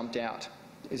just jumped out?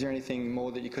 Is there anything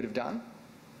more that you could have done?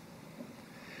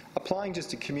 Applying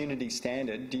just a community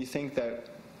standard, do you think that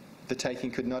the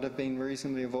taking could not have been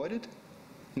reasonably avoided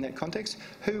in that context?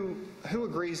 Who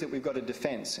agrees that we've got a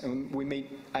defence and we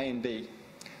meet A and B?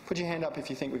 Put your hand up if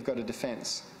you think we've got a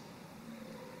defence.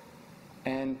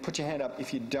 And put your hand up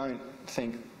if you don't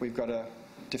think we've got a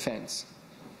defence.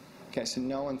 Okay, so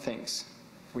no one thinks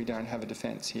we don't have a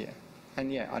defence here.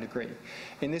 And yeah, I'd agree.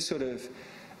 In this sort of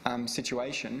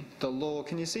situation, the law,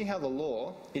 can you see how the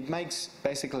law, it makes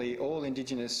basically all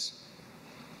indigenous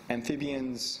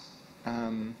amphibians,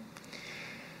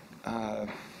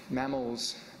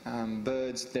 mammals,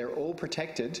 birds, they're all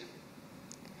protected.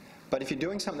 But if you're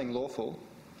doing something lawful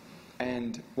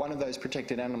and one of those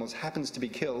protected animals happens to be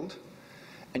killed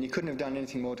and you couldn't have done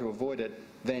anything more to avoid it,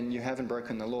 then you haven't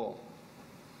broken the law.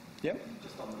 Yep?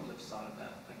 Just on the flip side of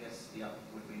that, I guess the other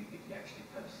would be if you actually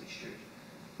purposely shoot.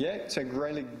 Yeah, it's a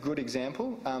really good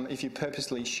example. If you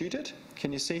purposely shoot it,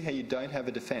 can you see how you don't have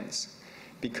a defence?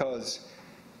 Because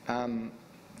the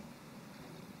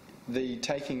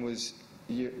taking was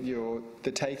the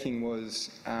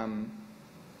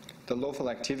lawful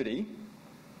activity,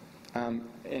 and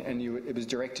it was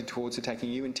directed towards the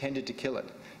taking. You intended to kill it.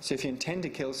 So if you intend to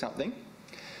kill something,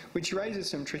 which raises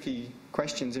some tricky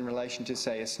questions in relation to,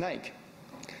 say, a snake.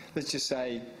 Let's just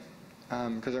say,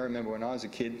 because I remember when I was a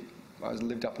kid, I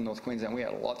lived up in North Queensland, we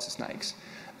had lots of snakes.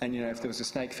 And, if there was a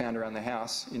snake found around the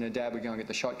house, Dad would go and get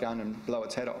the shotgun and blow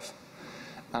its head off.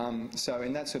 So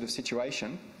in that sort of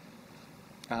situation,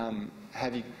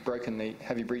 have you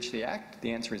breached the Act?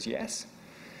 The answer is yes.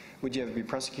 Would you ever be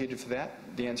prosecuted for that?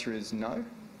 The answer is no.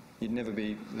 You'd never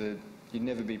be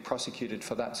prosecuted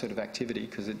for that sort of activity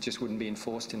because it just wouldn't be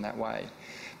enforced in that way.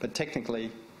 But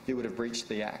technically, you would have breached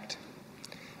the Act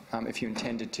if you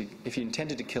intended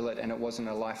to kill it and it wasn't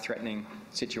a life-threatening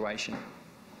situation.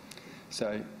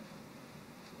 So, do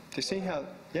you see how?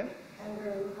 Yeah.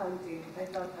 Kangaroo hunting. I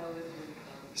thought that was really fun.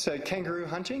 So kangaroo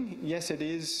hunting, yes, it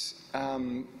is.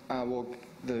 Well,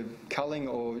 the culling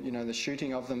or the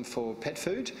shooting of them for pet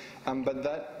food,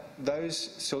 but those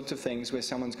sorts of things where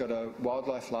someone's got a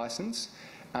wildlife licence,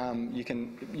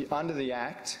 under the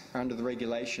Act, under the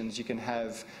regulations, you can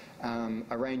have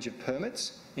a range of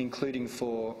permits, including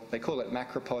for, they call it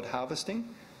macropod harvesting,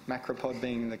 macropod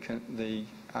being the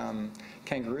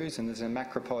kangaroos, and there's a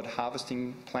macropod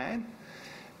harvesting plan,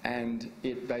 and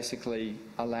it basically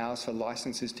allows for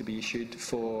licences to be issued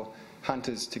for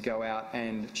hunters to go out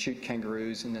and shoot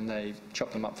kangaroos, and then they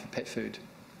chop them up for pet food,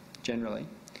 generally.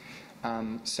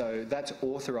 So that's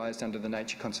authorised under the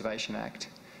Nature Conservation Act,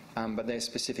 but they're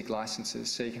specific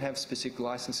licences. So you can have specific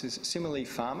licences. Similarly,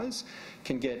 farmers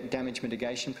can get damage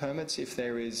mitigation permits if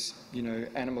there is,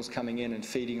 animals coming in and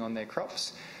feeding on their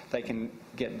crops. They can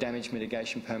get damage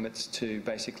mitigation permits to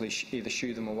basically either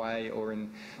shoo them away or in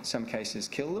some cases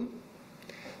kill them.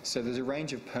 So there's a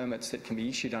range of permits that can be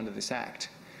issued under this Act.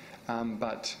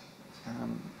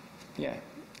 Yeah,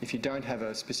 if you don't have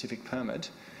a specific permit,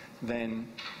 then...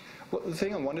 Well, the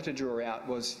thing I wanted to draw out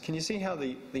was, can you see how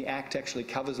the Act actually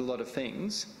covers a lot of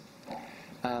things,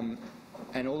 and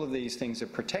all of these things are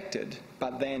protected,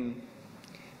 but then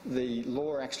the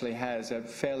law actually has a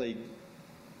fairly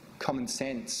common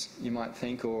sense, you might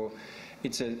think, or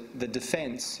the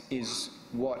defence is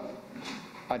what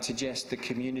I'd suggest the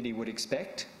community would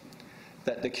expect,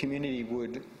 that the community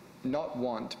would not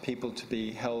want people to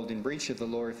be held in breach of the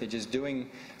law if they're just doing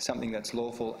something that's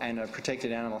lawful and a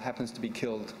protected animal happens to be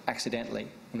killed accidentally,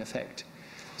 in effect.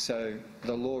 So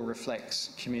the law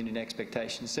reflects community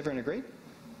expectations. Does everyone agree?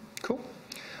 Cool.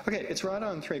 Okay, it's right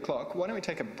on 3 o'clock. Why don't we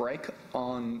take a break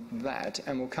on that,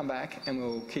 and we'll come back and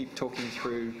we'll keep talking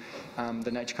through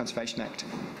the Nature Conservation Act.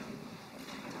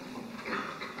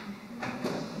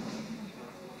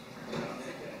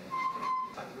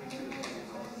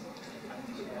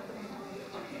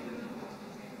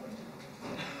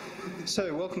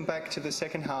 So, welcome back to the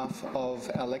second half of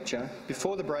our lecture.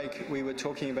 Before the break, we were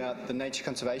talking about the Nature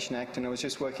Conservation Act, and I was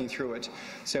just working through it.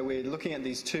 So we're looking at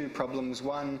these two problems.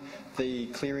 One, the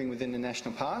clearing within the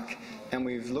national park, and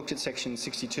we've looked at Section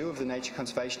 62 of the Nature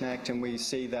Conservation Act, and we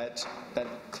see that that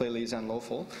clearly is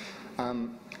unlawful.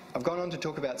 I've gone on to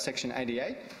talk about Section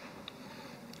 88,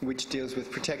 which deals with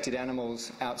protected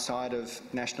animals outside of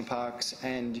national parks,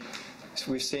 and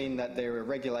we've seen that there are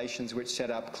regulations which set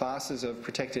up classes of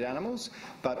protected animals,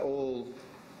 but all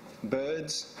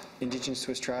birds, indigenous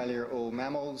to Australia, all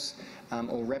mammals,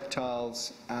 all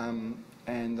reptiles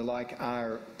and the like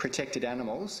are protected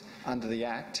animals under the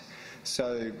Act.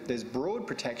 So there's broad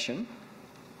protection.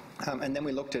 And then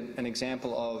we looked at an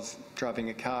example of driving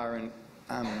a car and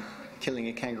killing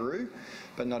a kangaroo,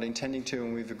 but not intending to,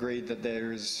 and we've agreed that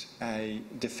there is a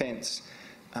defence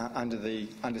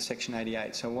under Section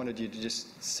 88. So I wanted you to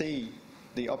just see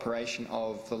the operation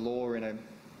of the law in a,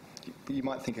 you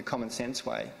might think, a common sense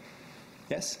way.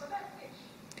 Yes?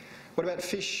 What about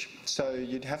fish? So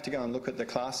you'd have to go and look at the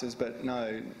classes, but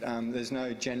no, there's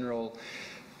no general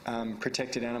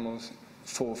protected animals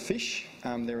for fish.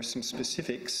 There are some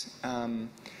specifics,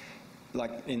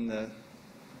 like in the,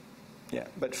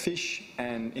 but fish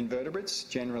and invertebrates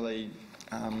generally,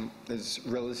 there's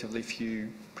relatively few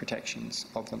protections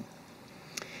of them.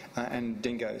 And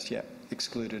dingoes,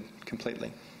 excluded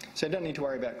completely. So you don't need to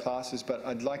worry about classes, but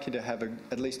I'd like you to have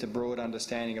at least a broad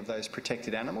understanding of those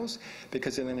protected animals,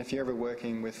 because then if you're ever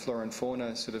working with flora and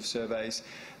fauna sort of surveys,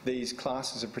 these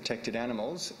classes of protected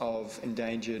animals, of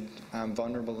endangered,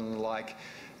 vulnerable and the like,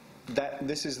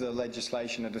 this is the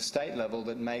legislation at a state level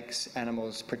that makes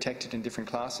animals protected in different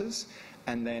classes.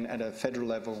 And then at a federal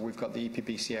level, we've got the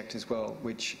EPBC Act as well,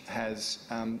 which has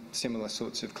similar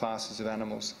sorts of classes of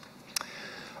animals.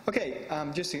 Okay,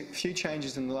 just a few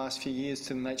changes in the last few years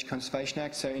to the Nature Conservation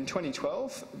Act. So in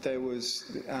 2012, there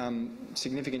was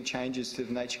significant changes to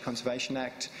the Nature Conservation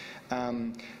Act,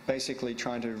 basically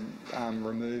trying to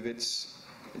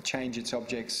change its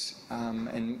objects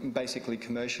and basically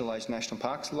commercialise national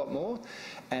parks a lot more,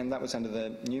 and that was under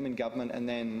the Newman government, and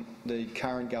then the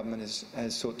current government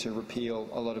has sought to repeal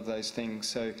a lot of those things.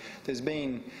 So there's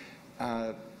been,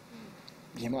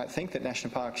 you might think that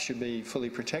national parks should be fully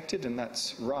protected, and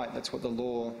that's right, that's what the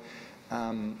law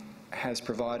has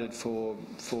provided for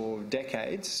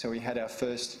decades. So we had our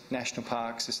first national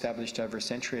parks established over a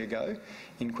century ago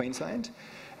in Queensland,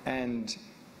 and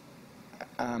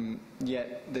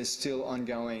yet there's still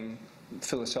ongoing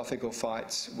philosophical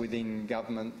fights within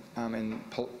government and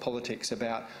politics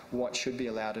about what should be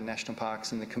allowed in national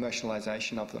parks and the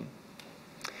commercialisation of them.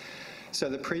 So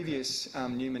the previous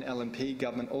Newman LNP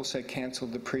government also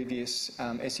cancelled the previous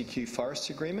SEQ Forest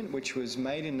Agreement, which was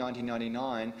made in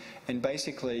 1999, and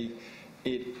basically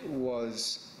it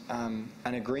was an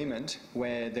agreement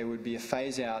where there would be a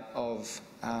phase out of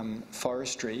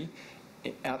forestry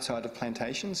outside of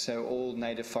plantations, so all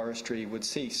native forestry would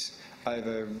cease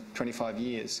over 25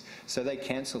 years. So they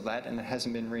cancelled that, and it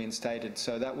hasn't been reinstated.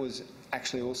 So that was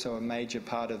actually also a major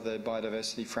part of the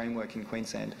biodiversity framework in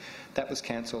Queensland. That was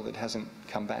cancelled, it hasn't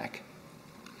come back.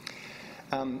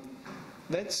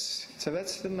 That's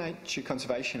the Nature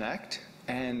Conservation Act,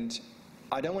 and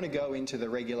I don't want to go into the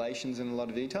regulations in a lot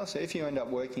of detail. So if you end up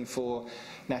working for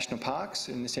national parks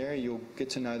in this area, you'll get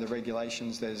to know the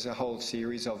regulations. There's a whole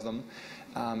series of them,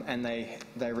 and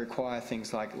they require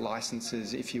things like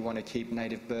licences if you want to keep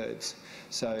native birds.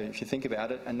 So if you think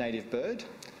about it, a native bird,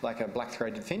 like a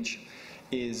black-throated finch,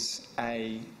 is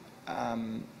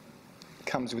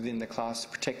comes within the class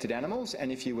of protected animals,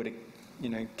 and if you were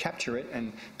to capture it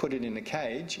and put it in a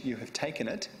cage, you have taken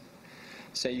it.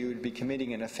 So you would be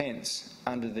committing an offence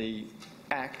under the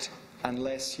Act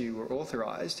unless you were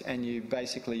authorised, and you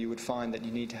would find that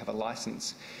you need to have a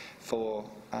licence for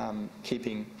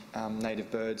keeping native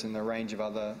birds and a range of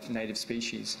other native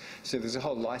species. So there's a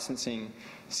whole licensing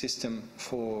system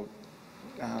for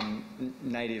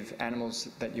native animals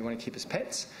that you want to keep as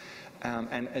pets.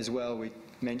 And as well, we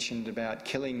mentioned about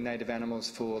killing native animals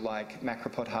for like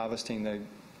macropod harvesting, the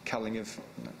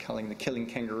killing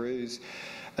kangaroos,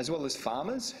 as well as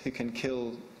farmers who can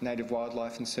kill native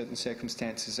wildlife in certain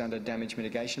circumstances under damage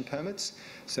mitigation permits.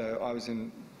 So I was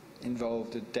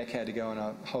involved a decade ago in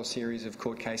a whole series of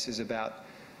court cases about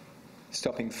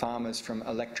stopping farmers from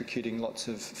electrocuting lots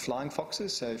of flying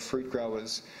foxes, so fruit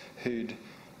growers who'd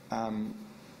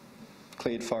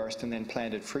cleared forest and then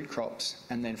planted fruit crops,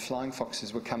 and then flying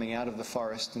foxes were coming out of the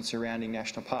forest and surrounding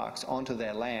national parks onto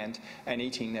their land and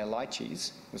eating their lychees,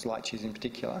 it was lychees in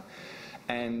particular,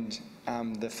 and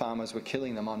the farmers were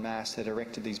killing them en masse. They'd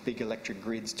erected these big electric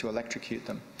grids to electrocute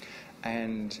them.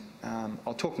 And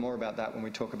I'll talk more about that when we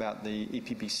talk about the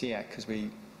EPBC Act, because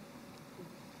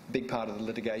big part of the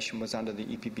litigation was under the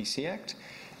EPBC Act,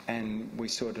 and we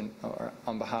sought,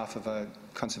 on behalf of a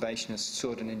conservationist,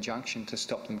 sought an injunction to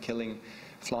stop them killing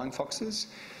flying foxes.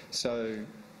 So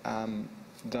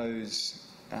those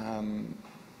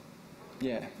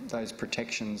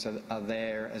protections are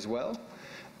there as well.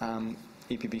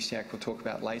 EPBC Act we'll talk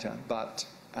about later, but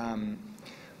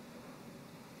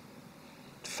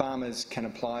farmers can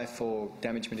apply for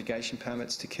damage mitigation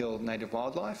permits to kill native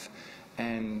wildlife,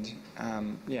 and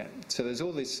so there's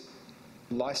all this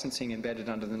licensing embedded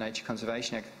under the Nature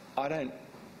Conservation Act. I don't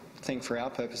think for our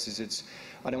purposes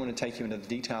I don't want to take you into the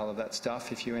detail of that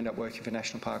stuff. If you end up working for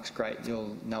national parks, great,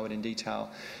 you'll know it in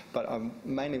detail. But I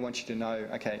mainly want you to know,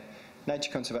 okay, nature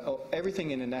conservation,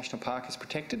 everything in a national park is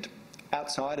protected.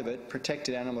 Outside of it,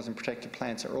 protected animals and protected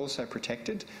plants are also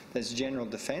protected. There's general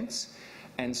defence,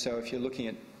 and so if you're looking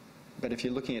at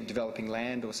developing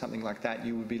land or something like that,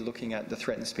 you would be looking at the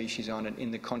threatened species on it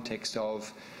in the context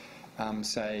of,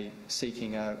 say,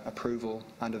 seeking approval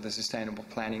under the Sustainable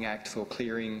Planning Act for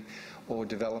clearing or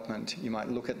development. You might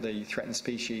look at the threatened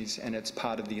species and it's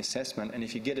part of the assessment, and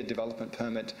if you get a development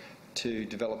permit to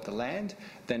develop the land,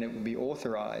 then it will be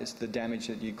authorised. The damage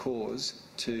that you cause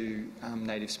to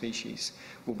native species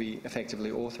will be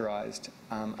effectively authorised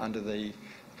under the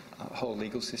whole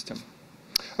legal system.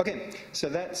 Okay, so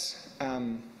that's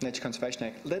Nature Conservation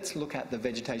Act. Let's look at the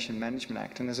Vegetation Management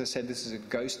Act. And as I said, this is a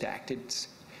ghost act. It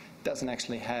doesn't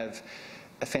actually have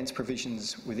offence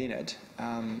provisions within it.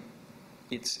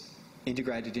 It's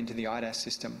integrated into the IDAS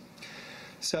system.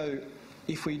 So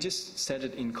if we just set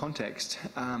it in context,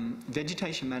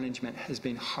 vegetation management has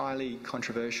been highly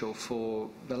controversial for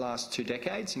the last 2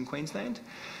 decades in Queensland.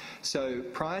 So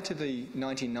prior to the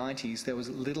 1990s, there was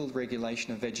little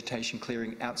regulation of vegetation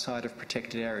clearing outside of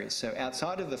protected areas. So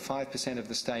outside of the 5% of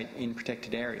the state in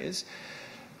protected areas,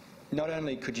 not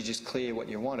only could you just clear what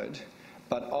you wanted,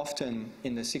 but often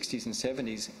in the 60s and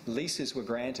 70s, leases were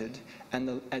granted,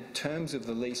 and terms of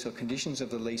the lease or conditions of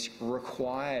the lease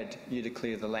required you to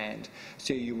clear the land.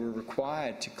 So you were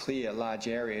required to clear large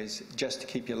areas just to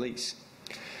keep your lease.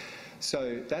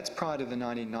 So that's prior to the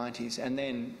 1990s, and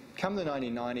then come the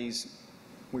 1990s,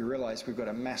 we realised we've got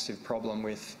a massive problem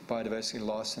with biodiversity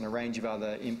loss and a range of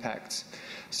other impacts.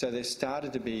 So there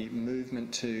started to be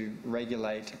movement to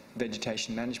regulate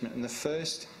vegetation management, and the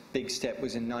first big step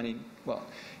was in the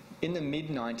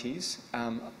mid-90s,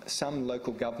 some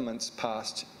local governments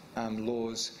passed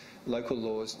local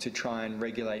laws to try and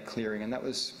regulate clearing, and that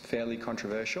was fairly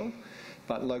controversial.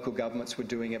 But local governments were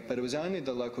doing it, but it was only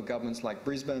the local governments like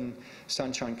Brisbane,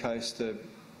 Sunshine Coast,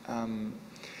 none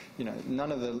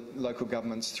of the local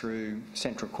governments through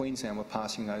central Queensland were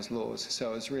passing those laws,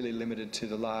 so it was really limited to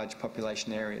the large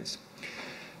population areas.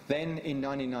 Then in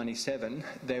 1997,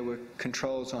 there were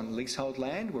controls on leasehold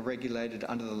land were regulated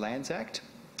under the Lands Act,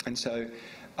 and so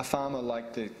a farmer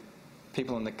like the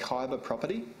people on the Khyber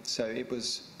property, so it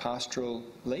was pastoral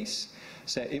lease,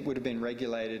 so it would have been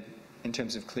regulated in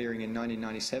terms of clearing in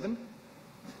 1997.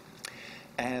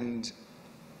 And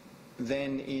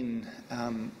then in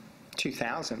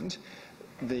 2000,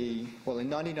 in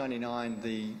 1999,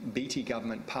 the Beattie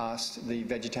government passed the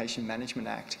Vegetation Management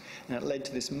Act, and it led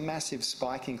to this massive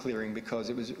spike in clearing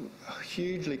because it was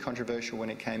hugely controversial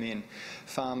when it came in.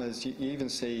 Farmers, you even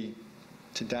see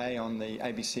today on the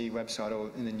ABC website or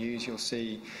in the news, you'll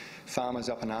see farmers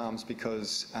up in arms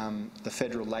because the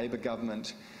federal Labor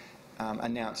government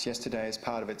announced yesterday as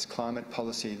part of its climate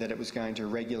policy that it was going to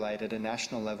regulate at a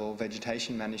national level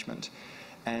vegetation management.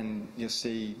 And you'll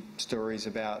see stories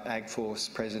about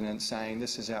AgForce presidents saying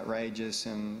this is outrageous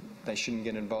and they shouldn't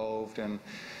get involved. And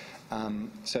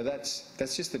so that's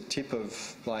just the tip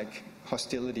of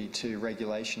hostility to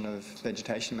regulation of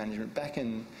vegetation management. Back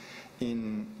in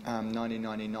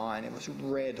 1999, it was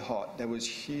red hot. There was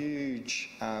huge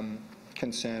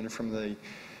concern from the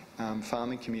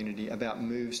farming community about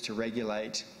moves to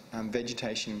regulate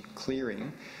vegetation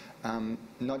clearing,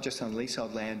 not just on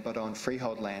leasehold land but on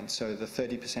freehold land. So the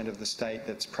 30% of the state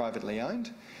that's privately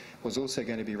owned was also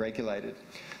going to be regulated.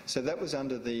 So that was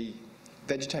under the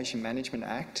Vegetation Management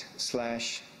Act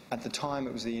 / at the time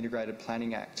it was the Integrated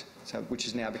Planning Act, which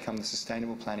has now become the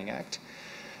Sustainable Planning Act.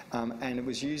 And it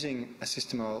was using a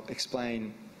system I'll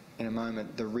explain in a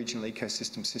moment, the regional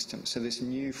ecosystem system. So this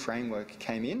new framework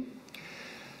came in,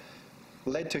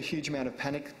 led to a huge amount of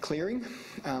panic clearing.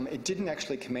 It didn't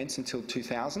actually commence until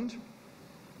 2000.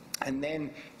 And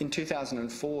then in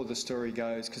 2004, the story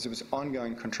goes, because there was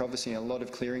ongoing controversy and a lot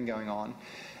of clearing going on,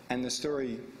 and the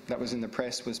story that was in the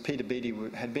press was Peter Beattie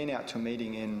had been out to a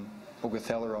meeting in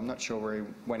Augathella, I'm not sure where he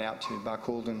went out to,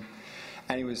 Barcaldine,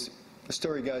 and the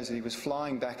story goes that he was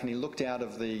flying back and he looked out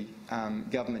of the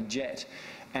government jet,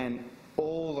 and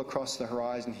all across the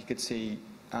horizon he could see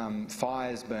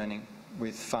fires burning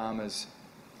with farmers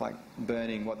like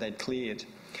burning what they'd cleared.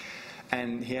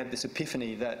 And he had this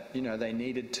epiphany that, you know, they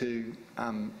needed to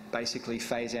basically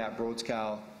phase out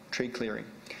broad-scale tree clearing.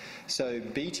 So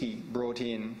Beattie brought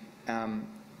in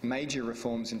major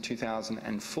reforms in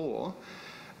 2004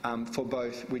 for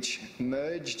both, which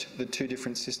merged the two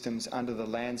different systems under the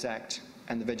Lands Act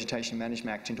and the Vegetation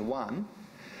Management Act into one,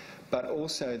 but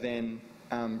also then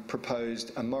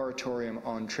proposed a moratorium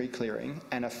on tree clearing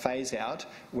and a phase-out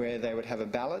where they would have a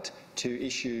ballot to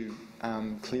issue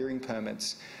clearing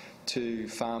permits to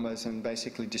farmers and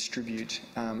basically distribute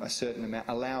a certain amount,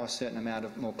 allow a certain amount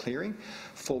of more clearing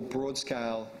for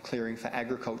broad-scale clearing for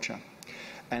agriculture.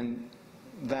 And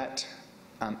that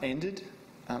ended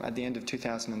at the end of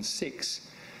 2006.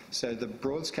 So the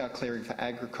broad-scale clearing for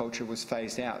agriculture was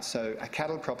phased out. So a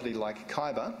cattle property like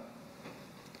Khyber,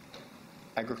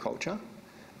 agriculture,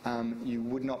 you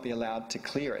would not be allowed to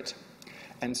clear it.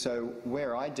 And so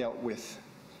where I dealt with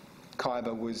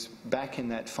Khyber was back in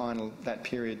that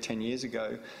period 10 years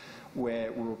ago,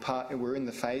 where we were in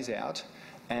the phase out,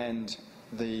 and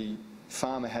the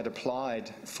farmer had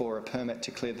applied for a permit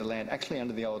to clear the land, actually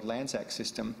under the old Lands Act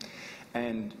system,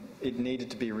 and it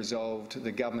needed to be resolved.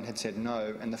 The government had said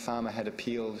no, and the farmer had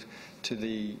appealed to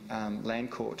the land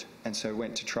court, and so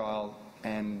went to trial,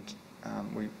 and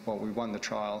we won the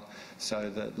trial,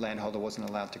 so the landholder wasn't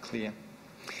allowed to clear.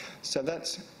 So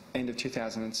that's end of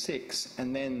 2006,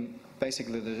 and then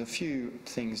basically there's a few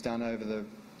things done over the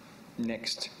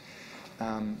next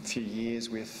few years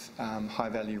with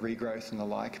high-value regrowth and the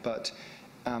like, but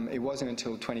it wasn't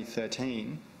until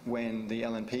 2013 when the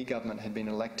LNP government had been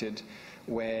elected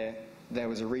where there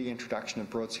was a reintroduction of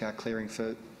broad-scale clearing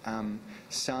for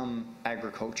some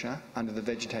agriculture under the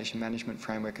Vegetation Management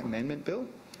Framework Amendment Bill,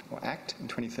 or Act, in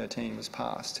 2013 was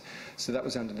passed. So that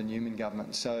was under the Newman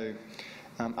government. So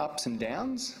ups and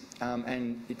downs,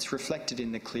 and it's reflected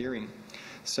in the clearing.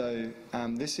 So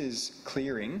this is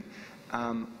clearing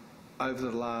over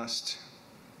the last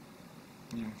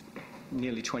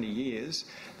nearly 20 years.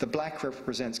 The black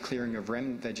represents clearing of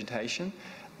remnant vegetation.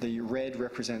 The red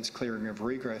represents clearing of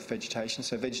regrowth vegetation,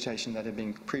 so vegetation that had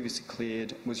been previously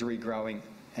cleared was regrowing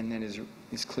and then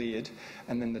is cleared,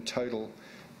 and then the total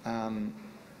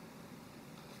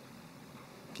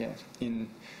in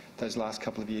those last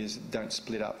couple of years don't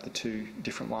split up the two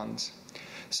different ones.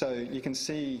 So you can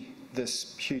see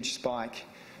this huge spike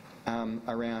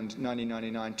around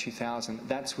 1999-2000.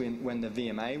 That's when the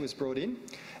VMA was brought in,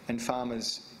 and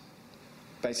farmers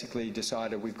basically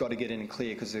decided we've got to get in and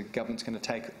clear because the government's going to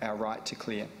take our right to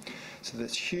clear. So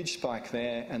there's a huge spike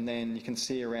there, and then you can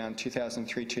see around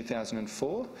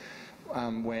 2003-2004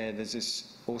 where there's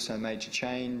this also major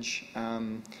change,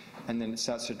 and then it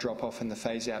starts to drop off in the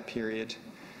phase-out period.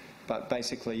 But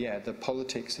basically, yeah, the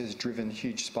politics has driven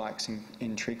huge spikes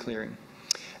in tree clearing.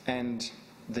 And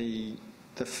these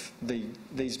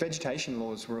vegetation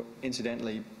laws were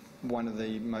incidentally one of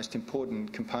the most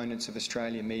important components of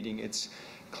Australia meeting its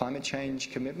climate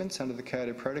change commitments under the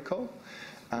Kyoto Protocol.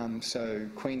 So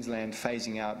Queensland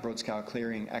phasing out broad-scale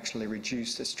clearing actually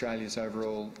reduced Australia's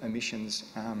overall emissions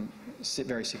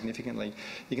very significantly.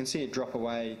 You can see it drop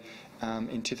away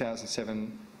in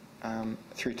 2007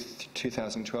 through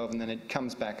 2012, and then it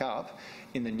comes back up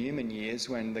in the Newman years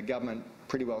when the government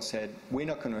pretty well said, we're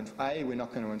not going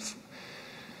to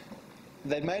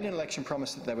they'd made an election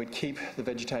promise that they would keep the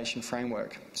vegetation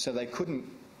framework, so they couldn't,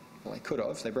 well, they could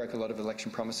have, they broke a lot of election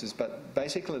promises, but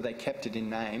basically they kept it in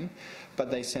name,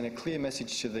 but they sent a clear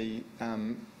message to the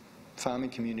farming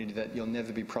community that you'll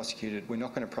never be prosecuted. We're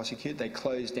not going to prosecute. They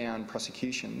closed down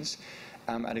prosecutions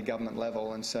at a government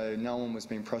level, and so no one was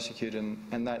being prosecuted,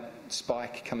 and that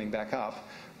spike coming back up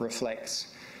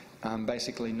reflects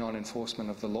basically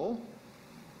non-enforcement of the law.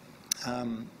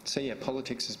 So yeah,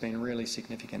 politics has been really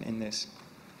significant in this.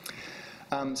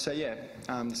 So yeah,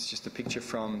 this is just a picture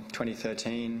from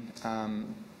 2013.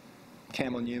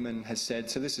 Campbell Newman has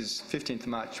said, so this is 15th of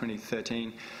March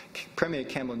 2013, Premier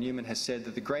Campbell Newman has said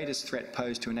that the greatest threat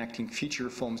posed to enacting future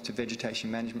reforms to vegetation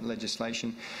management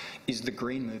legislation is the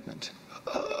Green movement,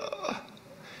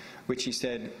 which he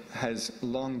said has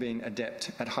long been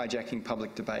adept at hijacking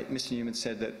public debate. Mr Newman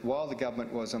said that while the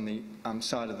government was on the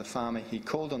side of the farmer, he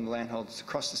called on the landholders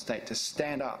across the state to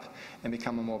stand up and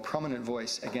become a more prominent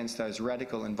voice against those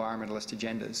radical environmentalist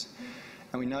agendas.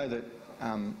 And we know that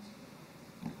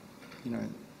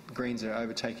Greens are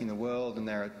overtaking the world and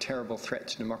they're a terrible threat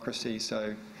to democracy,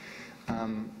 so I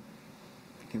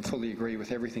can fully agree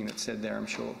with everything that's said there, I'm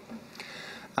sure.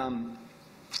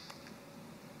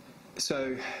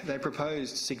 So they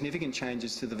proposed significant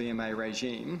changes to the VMA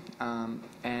regime,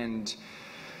 and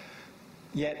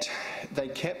yet they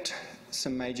kept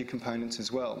some major components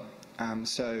as well.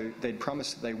 So they'd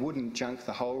promised that they wouldn't junk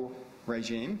the whole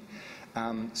regime,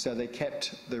 so they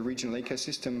kept the regional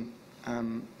ecosystem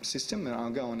system, and I'll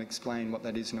go and explain what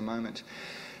that is in a moment.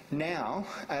 Now,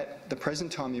 at the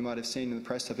present time, you might have seen in the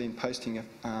press, I've been posting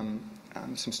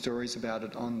some stories about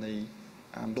it on the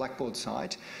Blackboard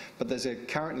site, but there's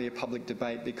currently a public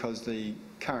debate because the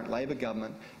current Labor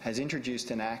government has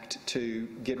introduced an act to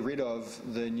get rid of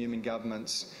the Newman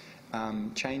government's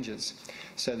changes.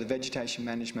 So the Vegetation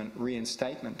Management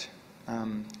Reinstatement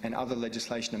and Other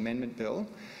Legislation Amendment Bill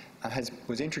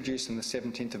was introduced on the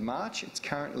 17th of March. It's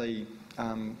currently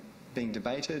being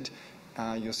debated.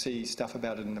 You'll see stuff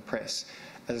about it in the press.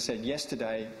 As I said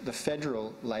yesterday, the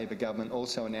federal Labor government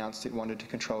also announced it wanted to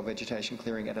control vegetation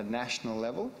clearing at a national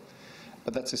level,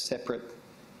 but that's a separate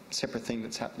thing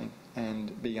that's happening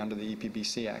and be under the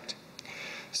EPBC Act.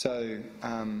 So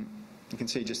you can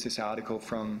see just this article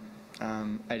from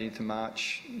 18th of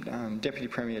March. Deputy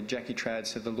Premier Jackie Trad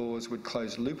said the laws would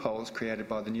close loopholes created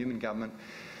by the Newman government.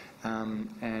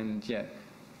 And yeah,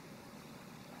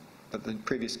 but the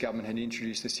previous government had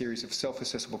introduced a series of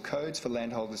self-assessable codes for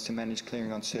landholders to manage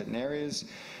clearing on certain areas,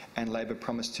 and Labor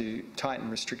promised to tighten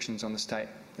restrictions on the state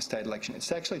election.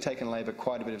 It's actually taken Labor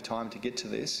quite a bit of time to get to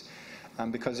this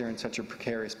because they're in such a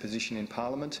precarious position in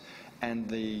Parliament, and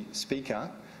the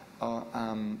Speaker,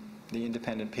 the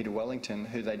independent Peter Wellington,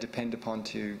 who they depend upon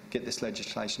to get this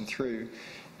legislation through,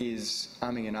 is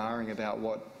umming and ahhing about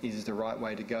what is the right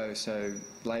way to go. So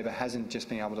Labor hasn't just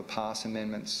been able to pass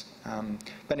amendments.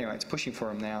 But anyway, it's pushing for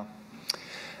them now.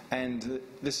 And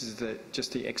this is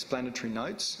just the explanatory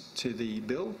notes to the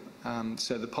bill.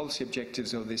 So the policy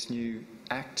objectives of this new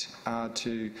Act are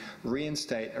to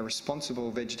reinstate a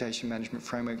responsible vegetation management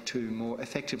framework to more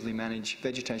effectively manage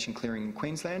vegetation clearing in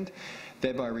Queensland,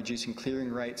 thereby reducing clearing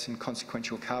rates and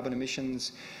consequential carbon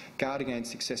emissions, guard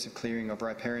against excessive clearing of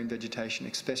riparian vegetation,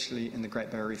 especially in the Great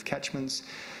Barrier Reef catchments,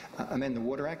 amend the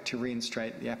Water Act to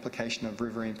reinstate the application of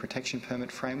riverine protection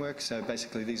permit framework. So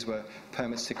basically these were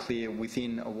permits to clear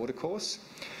within a watercourse,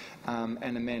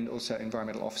 and amend also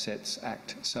Environmental Offsets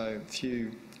Act. So a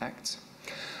few acts.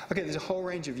 Okay, there's a whole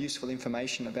range of useful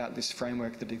information about this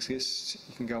framework that exists.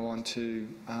 You can go on to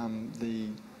the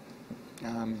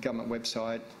government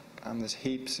website. There's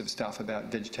heaps of stuff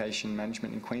about vegetation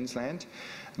management in Queensland,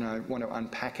 and I want to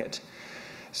unpack it.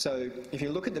 So if you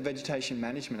look at the Vegetation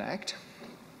Management Act,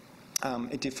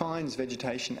 it defines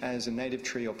vegetation as a native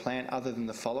tree or plant other than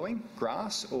the following: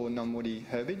 grass or non-woody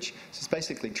herbage. So it's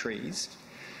basically trees.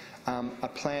 A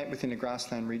plant within a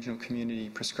grassland regional community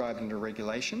prescribed under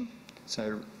regulation,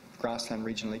 so grassland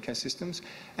regional ecosystems,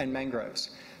 and mangroves.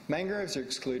 Mangroves are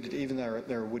excluded even though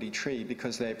they're a woody tree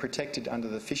because they're protected under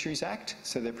the Fisheries Act,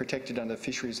 so they're protected under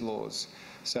fisheries laws.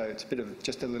 So it's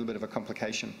just a little bit of a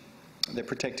complication. They're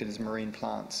protected as marine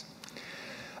plants.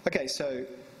 Okay, so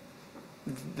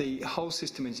the whole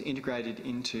system is integrated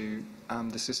into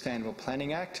the Sustainable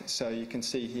Planning Act. So you can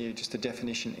see here just a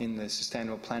definition in the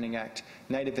Sustainable Planning Act.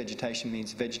 Native vegetation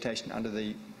means vegetation under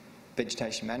the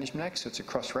Vegetation Management Act, so it's a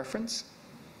cross-reference.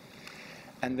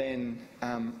 And then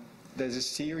there's a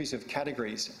series of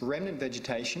categories. Remnant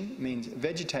vegetation means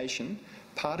vegetation,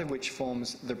 part of which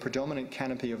forms the predominant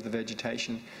canopy of the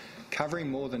vegetation, covering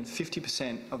more than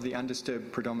 50% of the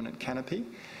undisturbed predominant canopy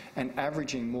and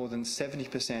averaging more than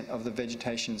 70% of the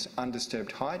vegetation's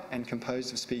undisturbed height and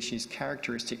composed of species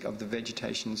characteristic of the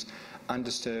vegetation's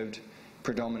undisturbed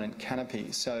predominant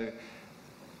canopy. So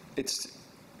it's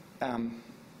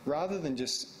rather than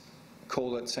just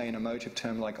call it, say, an emotive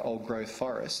term like old growth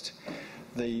forest,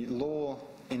 the law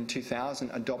in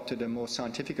 2000 adopted a more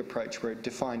scientific approach where it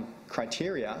defined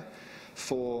criteria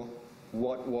for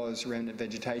what was remnant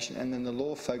vegetation, and then the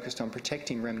law focused on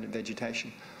protecting remnant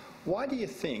vegetation. Why do you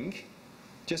think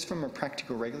just from a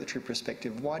practical regulatory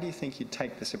perspective, why do you think you'd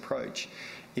take this approach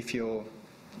if you're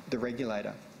the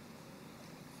regulator?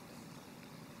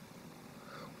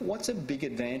 What's a big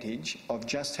advantage of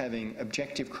just having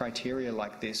objective criteria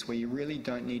like this, where you really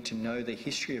don't need to know the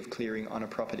history of clearing on a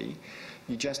property?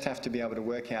 You just have to be able to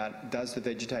work out, does the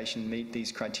vegetation meet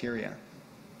these criteria?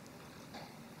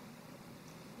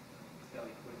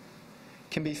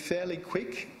 Can be fairly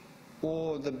quick,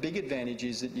 or the big advantage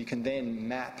is that you can then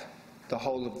map the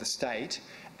whole of the state,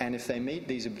 and if they meet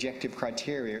these objective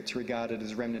criteria, it's regarded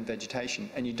as remnant vegetation.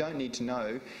 And you don't need to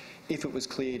know if it was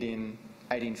cleared in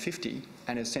 1850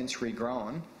 and has since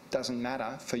regrown. Doesn't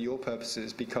matter for your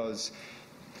purposes, because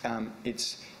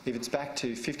if it's back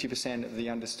to 50% of the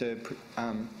undisturbed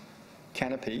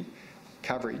canopy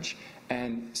coverage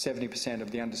and 70%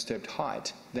 of the undisturbed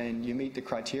height, then you meet the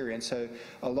criteria. And so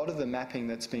a lot of the mapping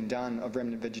that's been done of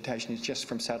remnant vegetation is just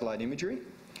from satellite imagery.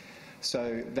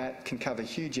 So that can cover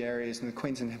huge areas, and the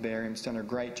Queensland Herbarium's done a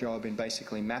great job in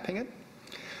basically mapping it.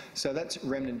 So that's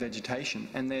remnant vegetation.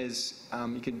 And there's,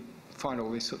 you can find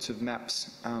all these sorts of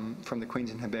maps from the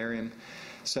Queensland Herbarium.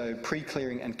 So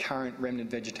pre-clearing and current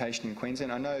remnant vegetation in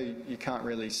Queensland. I know you can't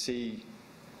really see,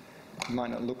 it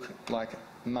might not look like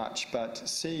much, but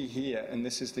see here, and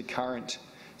this is the current,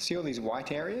 see all these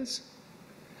white areas?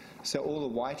 So all the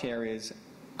white areas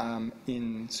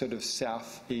in sort of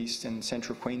southeast and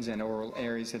central Queensland are all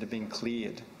areas that have been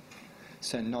cleared,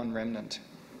 so non-remnant.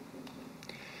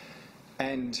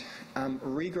 And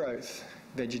regrowth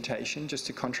vegetation, just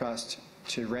to contrast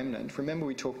to remnant, remember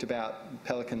we talked about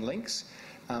pelican lynx,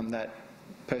 that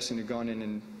person who'd gone in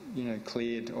and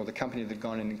cleared, or the company that had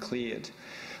gone in and cleared.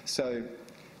 So,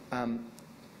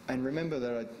 and remember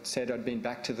that I said I'd been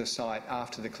back to the site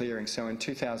after the clearing. So in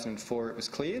 2004 it was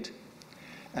cleared,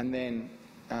 and then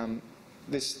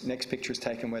this next picture is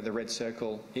taken where the red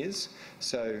circle is.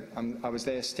 So I was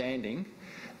there standing,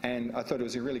 and I thought it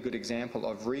was a really good example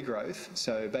of regrowth.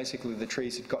 So basically the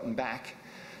trees had gotten back.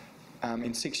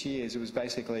 In 6 years it was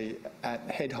basically at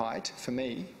head height for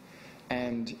me,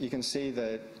 and you can see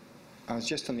that I was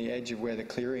just on the edge of where the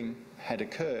clearing had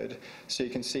occurred. So you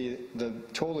can see the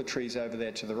taller trees over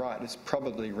there to the right. It's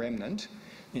probably remnant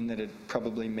in that it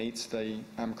probably meets the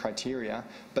criteria,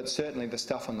 but certainly the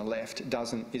stuff on the left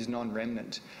is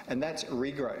non-remnant, and that's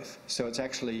regrowth. So it's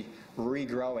actually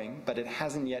regrowing, but it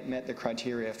hasn't yet met the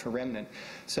criteria for remnant.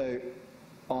 So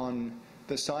on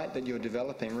the site that you're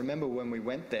developing, remember when we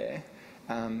went there,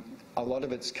 a lot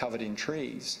of it's covered in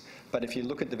trees, but if you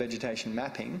look at the vegetation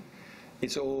mapping,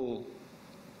 it's all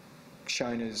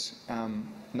shown as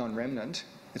non-remnant.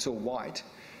 It's all white,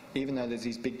 even though there's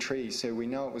these big trees. So we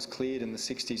know it was cleared in the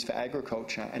 60s for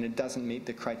agriculture, and it doesn't meet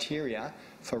the criteria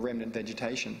for remnant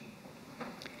vegetation.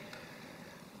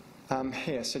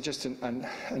 Here, so just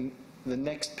the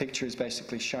next picture is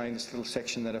basically showing this little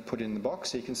section that I put in the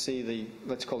box. So you can see the,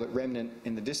 let's call it remnant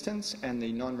in the distance and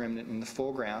the non-remnant in the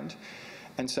foreground.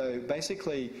 And so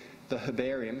basically the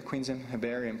herbarium, the Queensland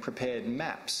Herbarium, prepared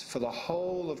maps for the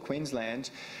whole of Queensland,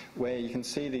 where you can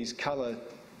see these colour,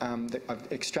 that I've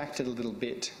extracted a little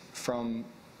bit from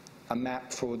a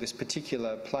map for this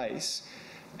particular place,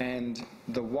 and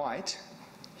the white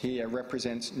here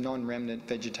represents non-remnant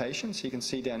vegetation. So you can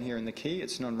see down here in the key,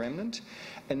 it's non-remnant.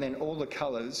 And then all the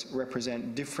colours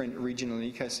represent different regional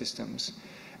ecosystems.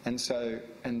 And so,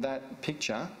 and that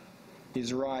picture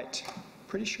is right,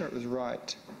 pretty sure it was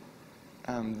right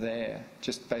there,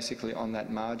 just basically on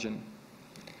that margin.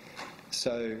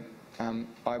 So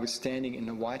I was standing in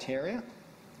the white area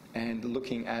and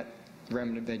looking at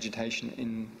remnant vegetation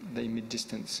in the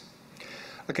mid-distance.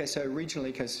 Okay, so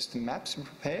regional ecosystem maps are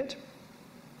prepared.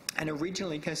 And a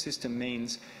regional ecosystem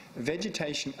means a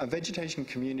vegetation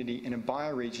community in a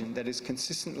bioregion that is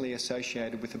consistently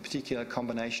associated with a particular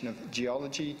combination of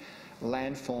geology,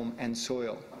 landform and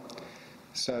soil.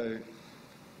 So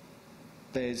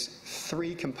there's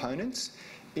 3 components.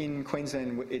 In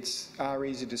Queensland, REs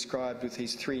are described with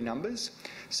these 3 numbers.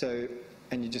 So,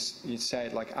 and you say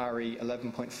it like RE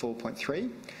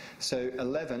 11.4.3. So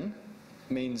 11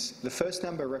 means the first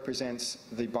number represents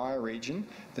the bioregion,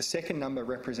 the second number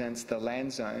represents the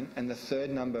land zone, and the third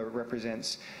number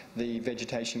represents the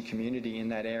vegetation community in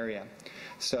that area.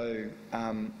 So,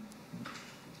 and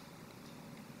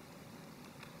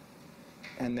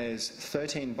there's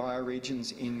 13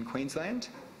 bioregions in Queensland,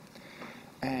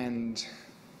 and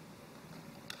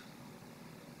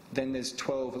then there's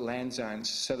 12 land zones.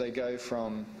 So they go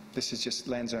from, this is just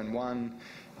land zone 1,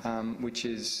 which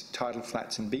is tidal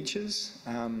flats and beaches,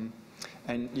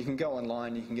 And you can go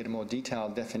online, you can get a more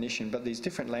detailed definition, but these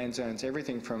different land zones,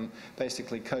 everything from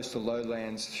basically coastal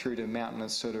lowlands through to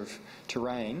mountainous sort of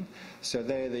terrain. So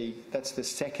that's the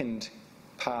second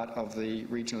part of the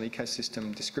regional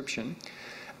ecosystem description.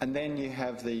 And then you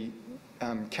have the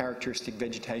characteristic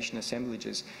vegetation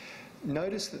assemblages.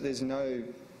 Notice that there's no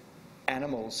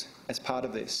animals as part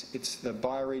of this. It's the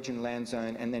bioregion, land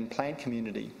zone, and then plant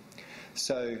community.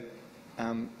 So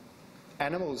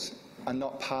animals are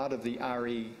not part of the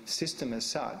RE system as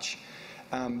such,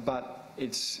 but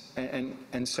it's,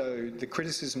 and so the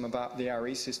criticism about the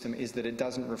RE system is that it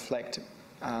doesn't reflect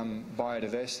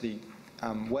biodiversity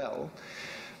well.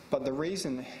 But the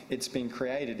reason it's been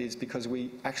created is because we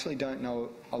actually don't know,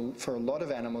 for a lot of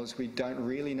animals, we don't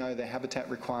really know their habitat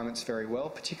requirements very well,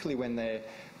 particularly when they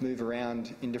move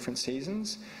around in different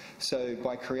seasons. So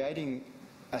by creating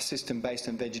a system based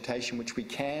on vegetation, which we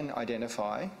can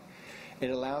identify,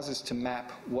 it allows us to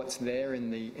map what's there in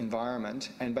the environment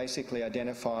and basically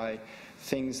identify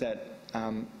things that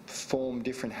form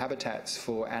different habitats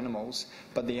for animals,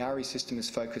 but the RE system is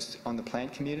focused on the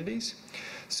plant communities.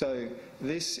 So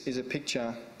this is a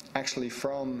picture actually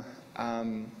from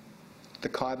the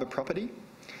Khyber property.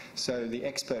 So the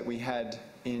expert we had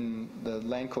in the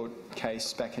Land Court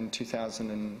case back in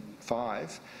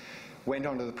 2005 went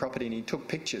onto the property and he took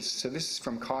pictures. So this is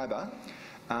from Khyber.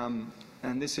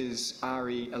 And this is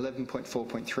RE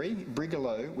 11.4.3.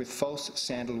 Brigalow with false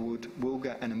sandalwood,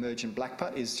 wilga and emergent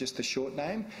blackbutt is just the short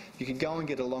name. You could go and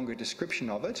get a longer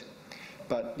description of it,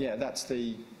 but yeah, that's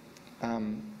the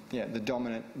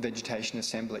dominant vegetation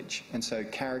assemblage, and so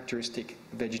characteristic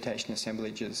vegetation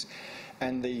assemblages.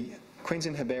 And the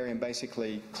Queensland Herbarium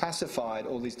basically classified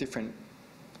all these different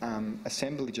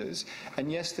assemblages,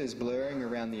 and yes, there's blurring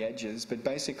around the edges, but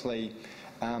basically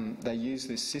they use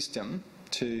this system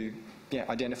to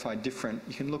identify different,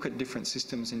 you can look at different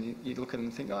systems and you look at them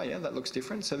and think, oh yeah, that looks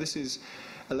different. So this is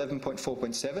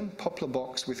 11.4.7, poplar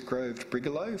box with groved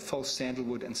brigalow, false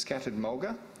sandalwood and scattered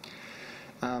mulga.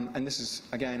 And this is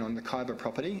again on the Khyber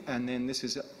property. And then this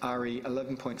is RE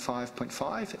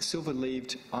 11.5.5,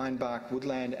 silver-leaved ironbark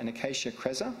woodland and acacia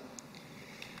creza.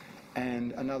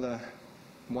 And another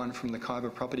one from the Khyber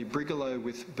property, brigalow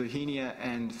with bauhinia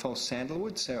and false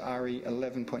sandalwood, so RE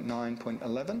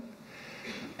 11.9.11.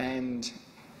 And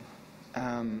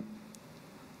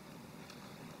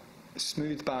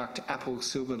smooth-barked apple,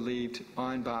 silver-leaved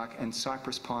ironbark and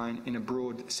cypress pine in a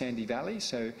broad sandy valley,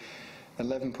 so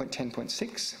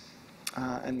 11.10.6.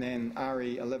 And then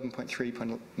RE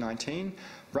 11.3.19,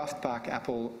 rough bark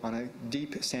apple on a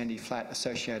deep sandy flat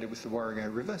associated with the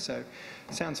Warrego River. So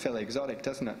it sounds fairly exotic,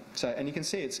 doesn't it? So, and you can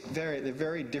see they're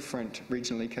very different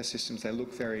regional ecosystems. They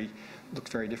look very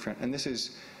different. And this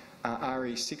is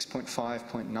RE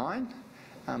 6.5.9,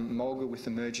 mulga with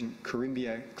emergent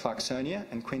Corymbia clarksonia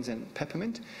and Queensland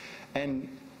peppermint. And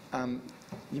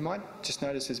you might just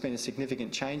notice there's been a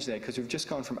significant change there because we've just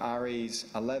gone from RE's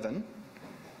 11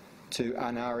 to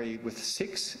an RE with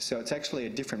 6, so it's actually a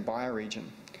different bioregion.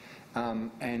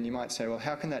 And you might say, well,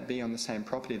 how can that be on the same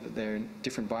property that they're in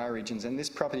different bioregions? And this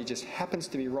property just happens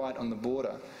to be right on the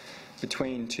border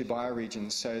between two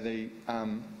bioregions, so the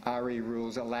RE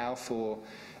rules allow for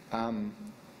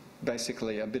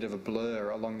basically a bit of a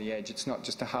blur along the edge. It's not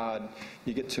just a hard,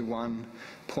 you get to one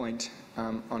point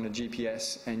on a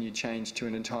GPS and you change to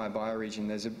an entire bioregion.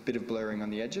 There's a bit of blurring on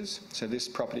the edges. So this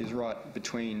property is right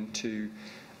between two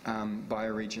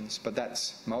bioregions, but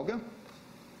that's mulga.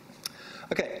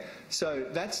 Okay, so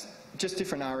that's just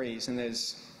different REs, and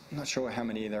there's, I'm not sure how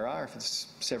many there are, if it's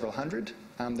several hundred.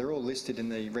 They're all listed in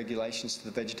the regulations to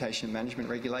the vegetation management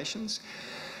regulations.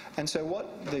 And so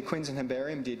what the Queensland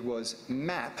Herbarium did was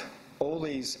map all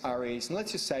these REs, and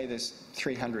let's just say there's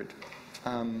 300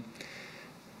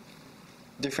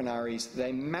 different REs.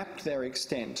 They mapped their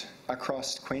extent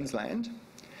across Queensland,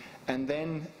 and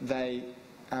then they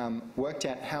worked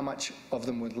out how much of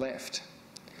them were left.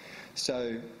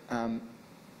 So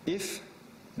if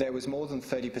there was more than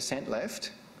 30%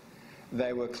 left,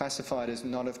 they were classified as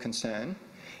not of concern.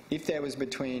 If there was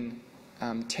between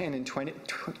 10 and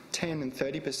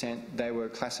 30%, they were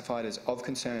classified as of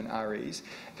concern REs.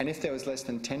 And if there was less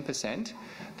than 10%,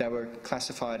 they were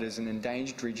classified as an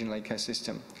endangered regional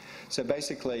ecosystem. So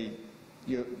basically,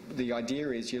 the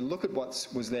idea is you look at what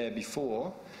was there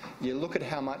before, you look at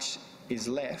how much is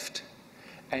left,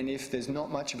 and if there's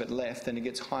not much of it left, then it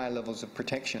gets higher levels of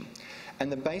protection.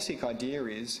 And the basic idea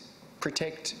is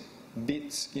protect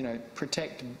bits,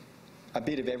 protect a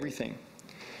bit of everything.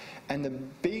 And the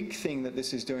big thing that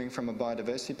this is doing from a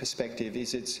biodiversity perspective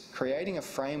is it's creating a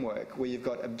framework where you've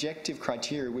got objective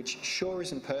criteria, which sure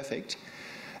isn't perfect.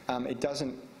 It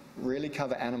doesn't really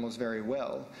cover animals very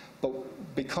well,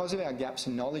 but because of our gaps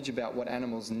in knowledge about what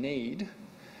animals need,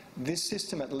 this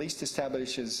system at least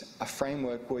establishes a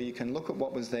framework where you can look at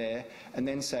what was there and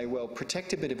then say, well,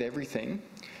 protect a bit of everything,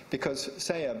 because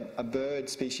say a bird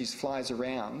species flies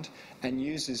around and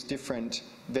uses different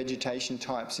vegetation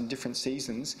types in different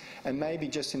seasons, and maybe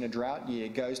just in a drought year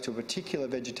goes to a particular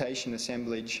vegetation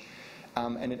assemblage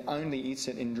and it only eats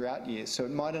it in drought years. So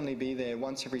it might only be there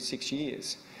once every 6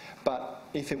 years. But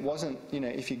if it wasn't,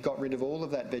 if you got rid of all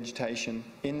of that vegetation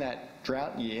in that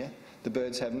drought year, the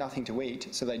birds have nothing to eat,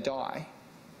 so they die.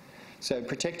 So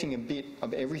protecting a bit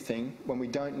of everything when we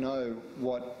don't know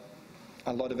what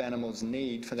a lot of animals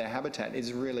need for their habitat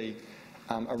is really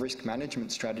a risk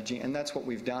management strategy, and that's what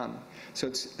we've done. So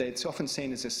it's often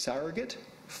seen as a surrogate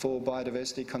for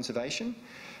biodiversity conservation.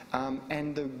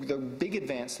 And the big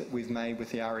advance that we've made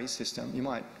with the RE system, you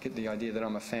might get the idea that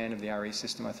I'm a fan of the RE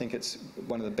system. I think it's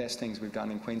one of the best things we've done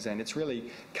in Queensland. It's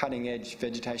really cutting-edge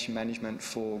vegetation management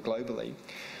for globally.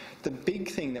 The big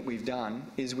thing that we've done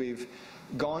is we've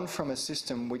gone from a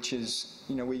system which is,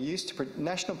 we're used to,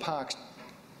 national parks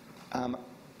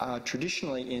are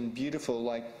traditionally in beautiful,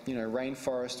 like,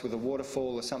 rainforest with a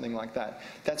waterfall or something like that.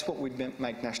 That's what we'd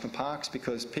make national parks,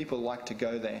 because people like to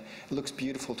go there. It looks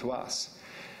beautiful to us.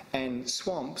 And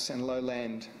swamps and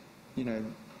lowland,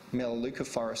 Melaleuca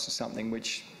forests or something,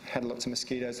 which had lots of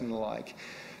mosquitoes and the like,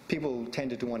 people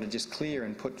tended to want to just clear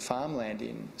and put farmland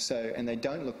in. And they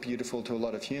don't look beautiful to a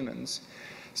lot of humans.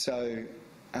 So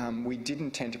we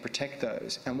didn't tend to protect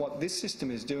those. And what this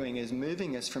system is doing is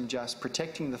moving us from just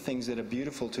protecting the things that are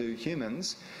beautiful to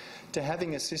humans to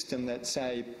having a system that,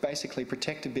 say, basically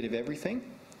protect a bit of everything.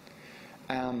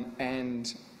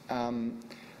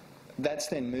 That's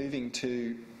then moving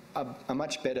to a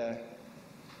much better,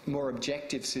 more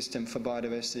objective system for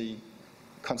biodiversity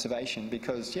conservation,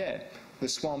 because, the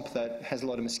swamp that has a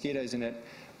lot of mosquitoes in it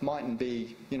mightn't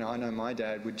be, I know my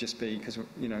dad would just be, because,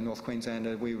 North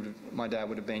Queenslander, my dad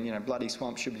would have been, bloody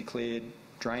swamp should be cleared,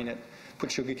 drain it,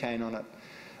 put sugarcane on it.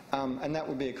 And that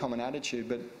would be a common attitude,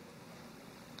 but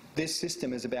this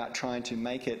system is about trying to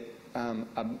make it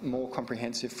a more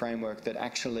comprehensive framework that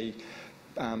actually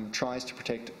tries to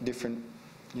protect different,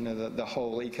 the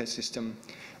whole ecosystem,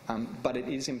 but it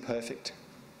is imperfect.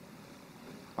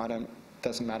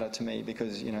 Doesn't matter to me,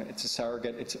 because, it's a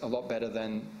surrogate. It's a lot better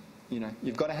than,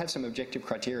 you've got to have some objective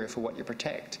criteria for what you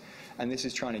protect, and this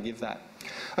is trying to give that.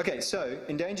 Okay, so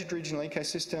endangered regional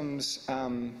ecosystems,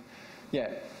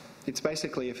 it's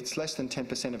basically if it's less than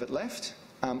 10% of it left,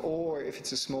 or if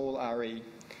it's a small RE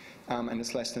and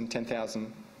it's less than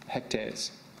 10,000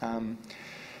 hectares.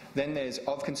 Then there's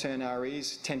of concern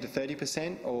REs, 10 to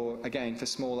 30%, or again, for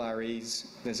small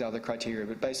REs, there's other criteria,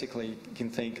 but basically you can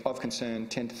think of concern,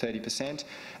 10 to 30%,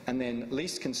 and then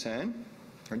least concern,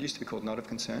 or it used to be called not of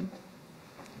concern,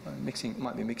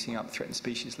 might be mixing up threatened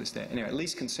species list there. Anyway,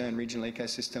 least concern regional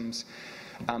ecosystems,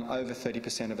 over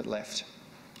 30% of it left.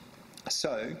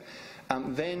 So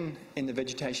then in the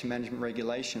vegetation management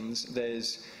regulations,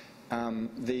 there's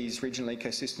these regional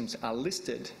ecosystems are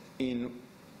listed in,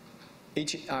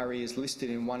 each RE is listed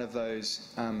in one of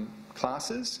those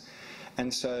classes,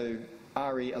 and so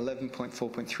RE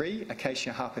 11.4.3,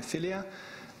 Acacia harpophilia,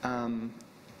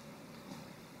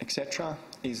 etc.,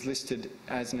 is listed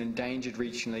as an endangered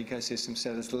regional ecosystem,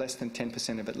 so there's less than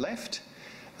 10% of it left.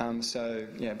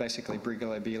 Basically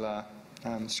Brigalobelia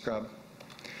scrub.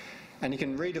 And you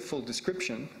can read a full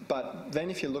description, but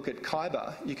then if you look at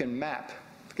Khyber, you can map,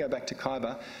 go back to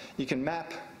Khyber, you can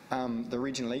map the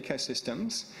regional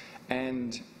ecosystems,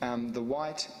 and the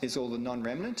white is all the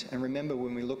non-remnant. And remember,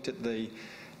 when we looked at the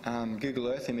Google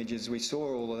Earth images, we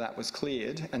saw all of that was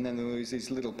cleared, and then there was these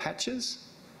little patches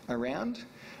around,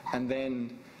 and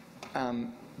then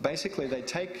basically they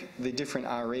take the different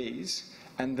REs,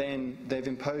 and then they've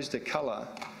imposed a colour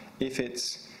if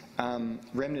it's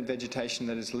remnant vegetation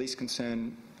that is least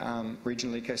concern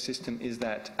regional ecosystem is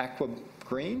that aqua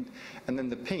green, and then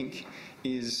the pink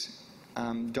is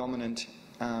dominant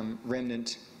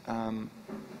remnant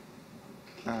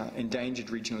endangered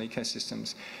regional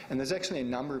ecosystems. And there's actually a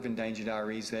number of endangered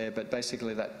REs there, but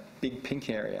basically that big pink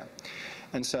area.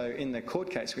 And so in the court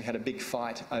case, we had a big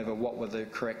fight over what were the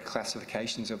correct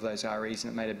classifications of those REs,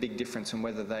 and it made a big difference on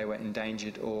whether they were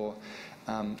endangered or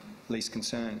least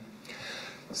concern.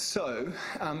 So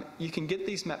you can get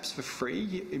these maps for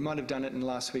free. You might have done it in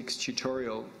last week's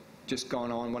tutorial. just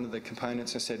gone on, one of the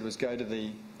components I said was go to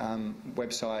the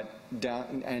website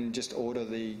down and just order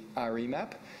the RE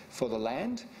map for the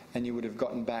land, and you would have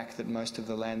gotten back that most of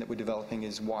the land that we're developing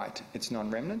is white, it's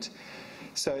non-remnant.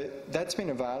 So that's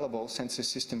been available since the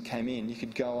system came in. You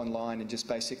could go online and just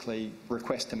basically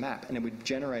request a map and it would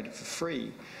generate it for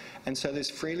free. And so this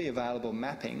freely available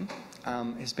mapping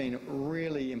has been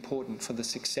really important for the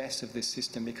success of this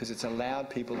system because it's allowed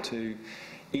people to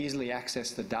easily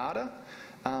access the data.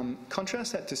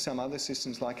 Contrast that to some other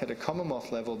systems, like at a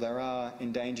Commonwealth level there are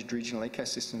endangered regional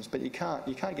ecosystems, but you can't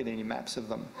get any maps of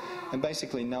them, and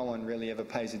basically no one really ever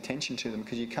pays attention to them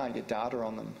because you can't get data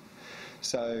on them.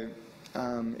 So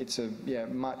it's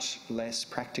much less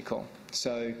practical.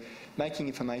 So making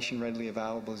information readily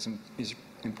available is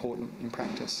important in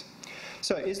practice.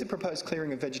 So is the proposed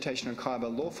clearing of vegetation on Khyber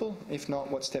lawful? If not,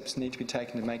 what steps need to be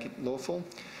taken to make it lawful?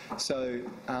 So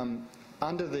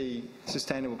under the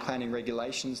sustainable planning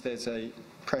regulations, there's a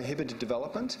prohibited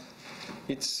development.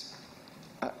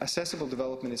 Accessible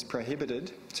development is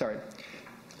prohibited. Sorry.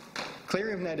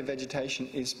 Clearing of native vegetation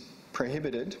is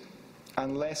prohibited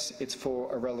unless it's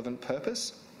for a relevant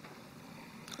purpose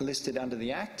listed under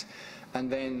the Act.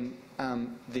 And then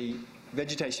the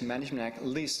Vegetation Management Act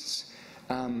lists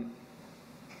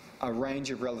a range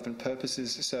of relevant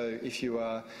purposes. So if you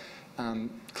are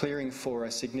clearing for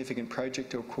a significant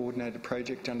project or coordinated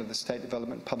project under the State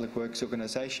Development Public Works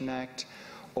Organisation Act,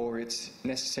 or it's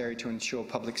necessary to ensure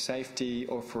public safety,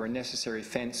 or for a necessary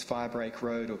fence, fire break,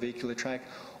 road or vehicular track,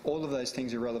 all of those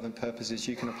things are relevant purposes.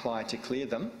 You can apply to clear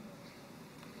them.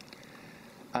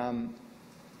 And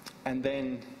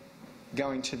then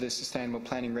going to the sustainable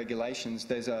planning regulations,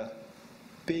 there's a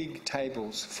big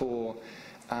tables for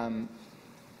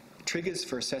triggers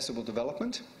for accessible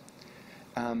development.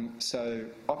 So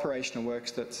operational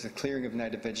works, that's the clearing of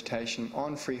native vegetation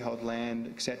on freehold land,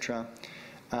 etc.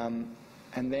 And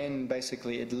then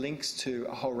basically it links to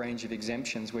a whole range of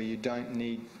exemptions where you don't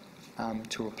need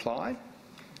to apply.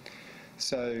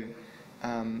 So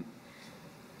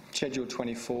Schedule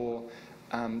 24,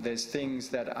 there's things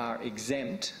that are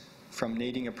exempt from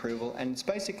needing approval, and it's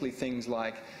basically things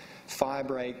like fire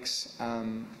breaks.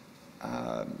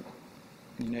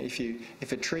 You know,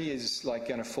 if a tree is like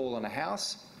going to fall on a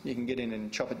house, you can get in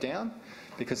and chop it down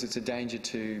because it's a danger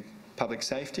to public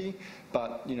safety.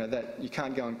 But you know that you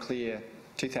can't go and clear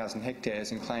 2,000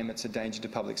 hectares and claim it's a danger to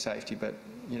public safety. But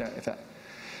you know, if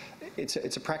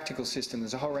it's a practical system.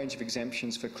 There's a whole range of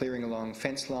exemptions for clearing along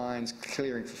fence lines,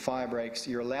 clearing for fire breaks.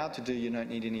 You're allowed to do. You don't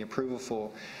need any approval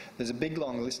for. There's a big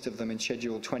long list of them in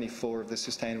Schedule 24 of the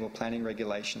Sustainable Planning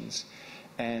Regulations.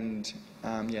 And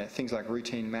things like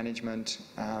routine management,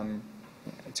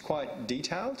 it's quite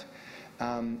detailed,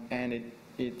 and it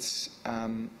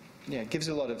gives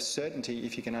a lot of certainty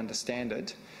if you can understand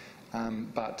it,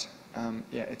 but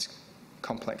it's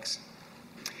complex.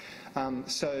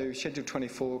 So Schedule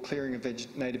 24, clearing of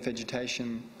native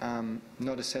vegetation,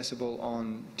 not accessible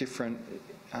on different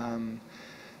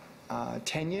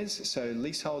tenures, so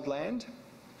leasehold land.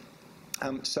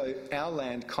 So our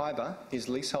land, Khyber, is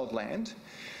leasehold land,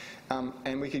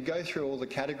 and we could go through all the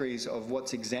categories of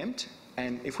what's exempt,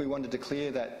 and if we wanted to clear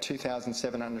that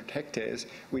 2,700 hectares,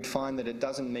 we'd find that it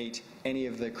doesn't meet any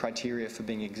of the criteria for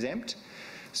being exempt.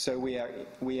 So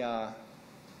we are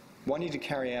wanting to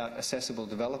carry out accessible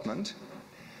development.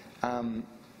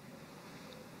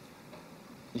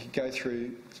 You could go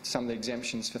through some of the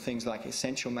exemptions for things like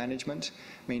essential management,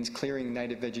 means clearing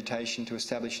native vegetation to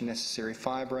establish a necessary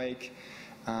fire break,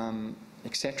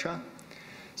 etc.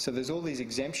 So there's all these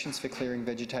exemptions for clearing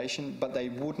vegetation, but they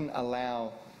wouldn't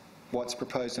allow what's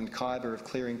proposed in Khyber of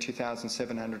clearing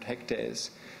 2,700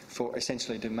 hectares for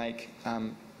essentially to make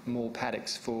more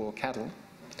paddocks for cattle.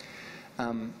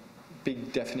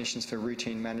 Big definitions for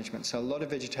routine management. So a lot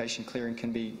of vegetation clearing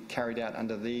can be carried out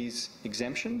under these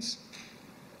exemptions,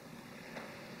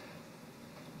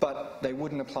 but they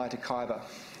wouldn't apply to Khyber.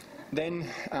 Then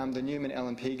the Newman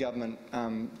LNP government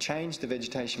changed the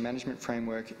vegetation management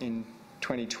framework in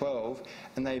 2012,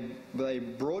 and they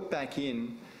brought back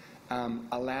in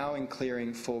allowing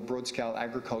clearing for broad-scale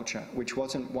agriculture, which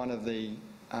wasn't one of the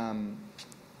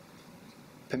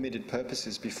permitted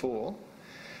purposes before.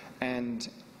 And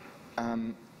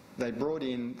they brought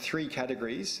in 3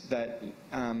 categories that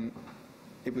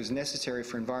it was necessary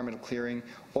for environmental clearing,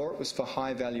 or it was for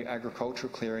high-value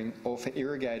agricultural clearing, or for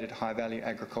irrigated high-value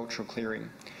agricultural clearing.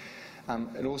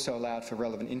 It also allowed for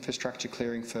relevant infrastructure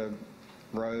clearing for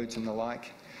roads and the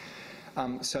like.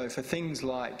 So for things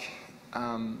like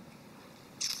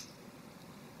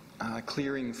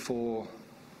clearing for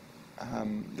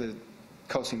the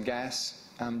coal seam gas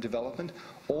development,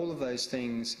 all of those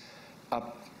things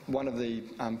one of the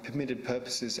permitted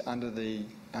purposes under the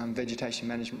vegetation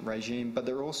management regime, but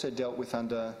they're also dealt with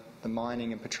under the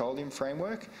mining and petroleum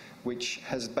framework, which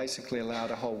has basically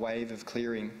allowed a whole wave of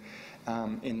clearing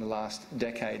in the last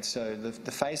decade. So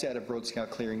the phase out of broad-scale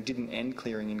clearing didn't end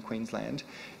clearing in Queensland.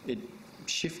 It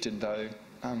shifted, though,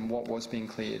 what was being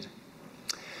cleared.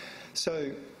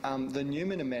 So the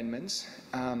Newman amendments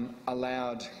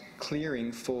allowed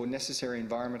clearing for necessary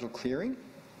environmental clearing,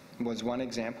 was one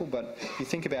example, but if you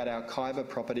think about our Khyber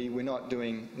property, we're not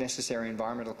doing necessary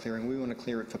environmental clearing. We want to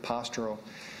clear it for pastoral,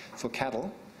 for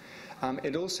cattle.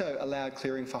 It also allowed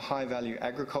clearing for high-value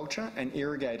agriculture and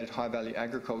irrigated high-value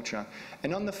agriculture.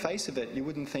 And on the face of it, you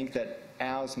wouldn't think that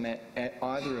ours met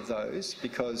either of those,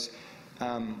 because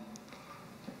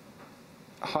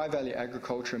high-value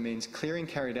agriculture means clearing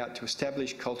carried out to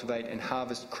establish, cultivate and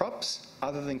harvest crops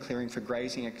other than clearing for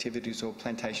grazing activities or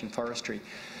plantation forestry.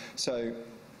 So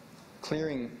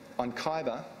clearing on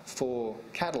Khyber for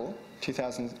cattle,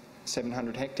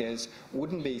 2,700 hectares,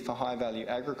 wouldn't be for high-value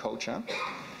agriculture,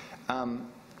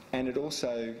 and it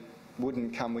also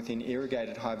wouldn't come within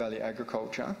irrigated high-value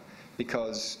agriculture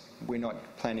because we're not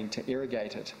planning to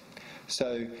irrigate it.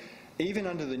 So even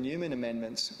under the Newman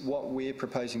amendments, what we're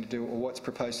proposing to do, or what's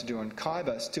proposed to do on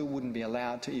Khyber, still wouldn't be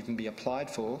allowed to even be applied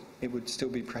for. It would still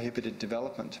be prohibited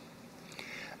development.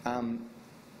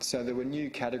 So there were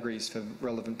new categories for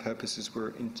relevant purposes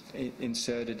were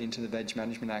inserted into the Veg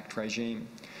Management Act regime.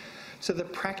 So the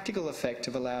practical effect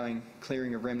of allowing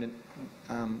clearing of remnant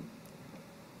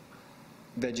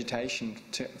vegetation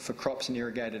for crops and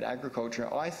irrigated agriculture,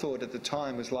 I thought at the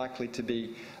time was likely to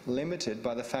be limited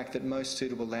by the fact that most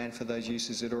suitable land for those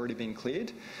uses had already been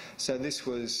cleared. So this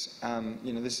was,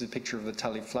 this is a picture of the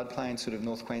Tully floodplain, sort of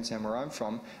North Queensland where I'm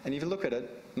from, and if you look at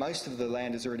it, most of the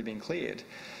land has already been cleared.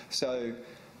 So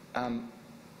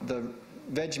the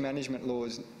veg management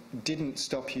laws didn't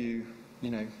stop you,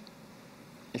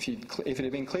 if it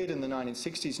had been cleared in the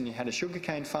 1960s and you had a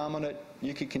sugarcane farm on it,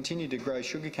 you could continue to grow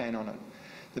sugarcane on it.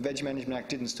 The Veg Management Act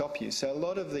didn't stop you. So a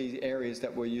lot of the areas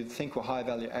that you'd think were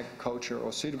high-value agriculture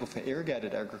or suitable for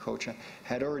irrigated agriculture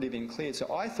had already been cleared.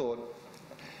 So I thought,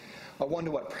 I wonder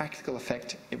what practical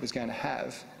effect it was going to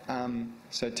have.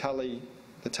 So the Tully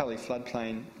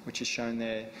floodplain, which is shown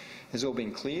there, has all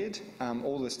been cleared.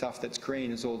 All the stuff that's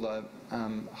green is all the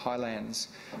highlands,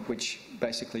 which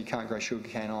basically you can't grow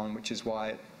sugarcane on, which is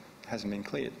why it hasn't been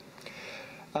cleared.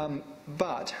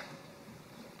 But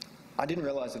I didn't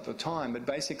realise at the time, but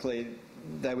basically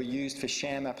they were used for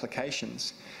sham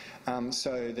applications.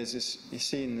 So there's this, you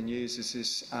see in the news, there's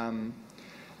this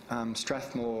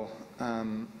Strathmore,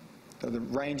 the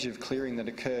range of clearing that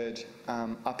occurred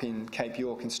up in Cape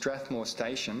York and Strathmore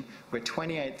Station, where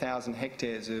 28,000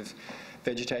 hectares of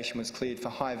vegetation was cleared for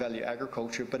high-value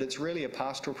agriculture, but it's really a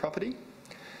pastoral property.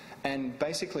 And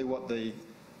basically what the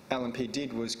LNP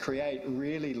did was create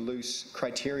really loose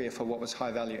criteria for what was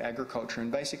high-value agriculture, and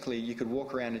basically you could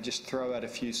walk around and just throw out a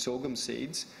few sorghum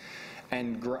seeds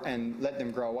and let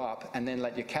them grow up and then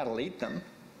let your cattle eat them,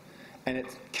 and it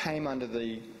came under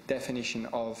the definition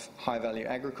of high-value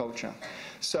agriculture.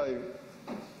 So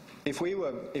if we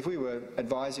were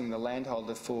advising the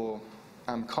landholder for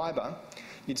Khyber,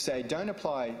 you'd say don't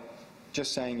apply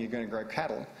just saying you're going to grow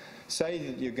cattle. Say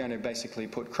that you're going to basically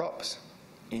put crops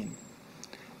in.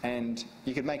 And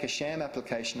you could make a sham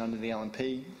application under the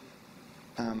LNP,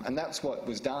 and that's what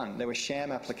was done. There were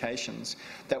sham applications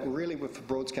that really were for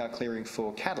broad-scale clearing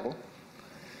for cattle,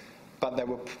 but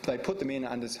they put them in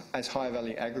as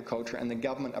high-value agriculture, and the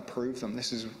government approved them.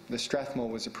 The Strathmore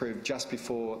was approved just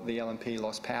before the LNP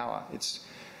lost power. It's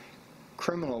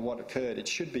criminal what occurred. It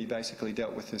should be basically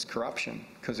dealt with as corruption,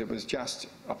 because it was just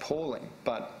appalling.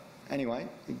 But anyway,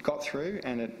 it got through,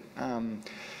 and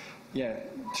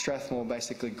Strathmore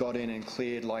basically got in and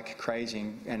cleared like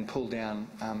crazy and pulled down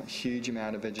a huge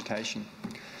amount of vegetation.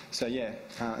 So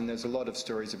and there's a lot of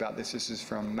stories about this. This is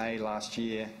from May last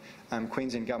year.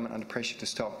 Queensland government under pressure to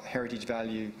stop heritage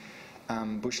value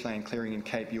bushland clearing in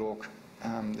Cape York.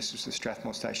 This was the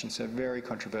Strathmore station, so very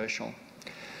controversial.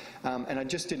 And I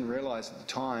just didn't realise at the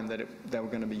time that they were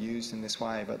going to be used in this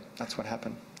way, but that's what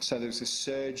happened. So there was a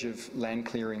surge of land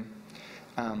clearing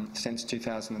since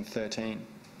 2013.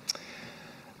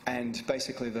 And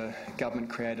basically the government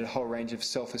created a whole range of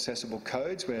self-assessable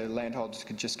codes where landholders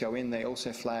could just go in. They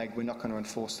also flagged, we're not going to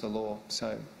enforce the law.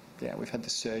 So we've had the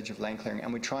surge of land clearing,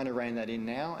 and we're trying to rein that in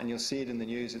now, and you'll see it in the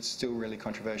news. It's still really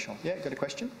controversial. Yeah, got a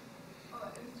question? Oh,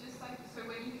 it was just like, so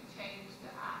when you change the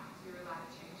act, you're allowed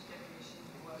to change definitions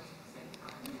of words at the same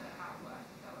time. Is that how it works?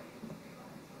 Is that what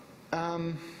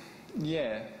you realised?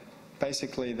 Yeah.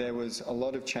 Basically, there was a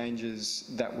lot of changes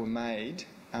that were made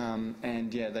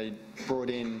and yeah, they brought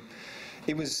in,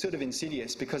 it was sort of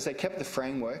insidious because they kept the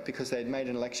framework because they'd made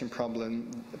an election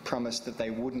promise that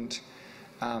they would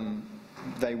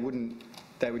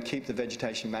keep the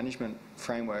vegetation management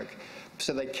framework.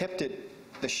 So they kept it,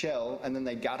 the shell, and then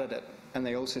they gutted it, and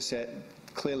they also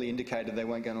clearly indicated they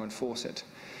weren't going to enforce it.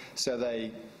 So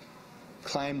they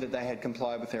claimed that they had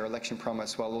complied with their election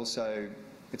promise while also,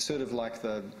 it's sort of like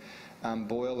the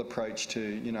Boyle approach to,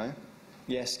 you know,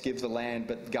 yes, give the land,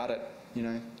 but gut it, you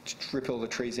know, rip all the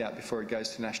trees out before it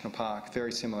goes to national park.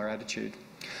 Very similar attitude.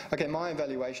 Okay, my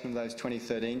evaluation of those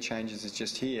 2013 changes is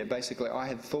just here. Basically, I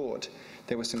had thought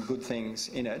there were some good things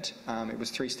in it. It was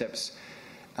 3 steps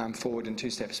forward and 2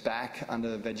 steps back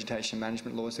under the vegetation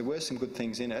management laws. There were some good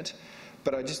things in it,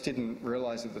 but I just didn't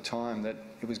realise at the time that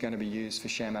it was going to be used for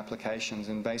sham applications.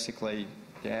 And basically,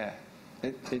 yeah,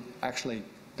 it actually,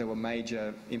 there were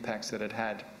major impacts that it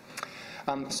had.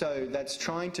 So that's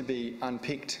trying to be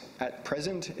unpicked at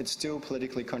present. It's still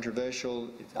politically controversial.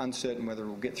 It's uncertain whether it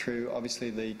will get through.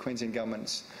 Obviously, the Queensland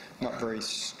government's not very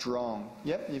strong.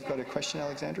 Yep, you've got a question,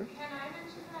 Alexandra? Can I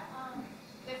mention that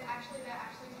they're actually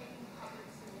taking public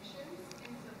submissions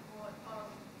in support of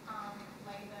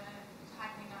Labor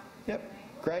tightening up the Yep,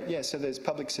 great. Yeah, so there's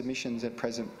public submissions at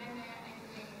present. And they're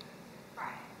ending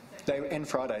Friday. They end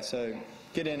Friday, so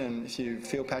get in, and if you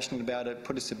feel passionate about it,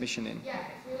 put a submission in. Yeah,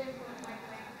 it's really important. Land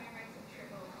clearing rates have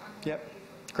tripled. Yep,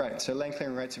 great. So land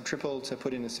clearing rates have tripled, so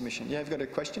put in a submission. Yeah, you've got a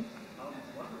question? One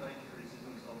of the main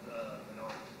criticisms of the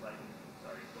Labor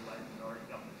minority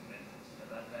government amendments is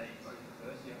that they both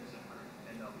reverse the onus of proof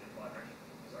and they'll be applied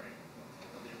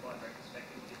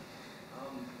retrospectively.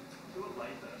 To a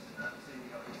layperson, that seems to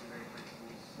go against the very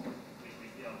principles the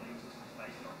legal system is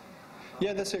based on.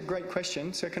 Yeah, that's a great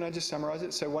question. So can I just summarise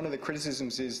it? So one of the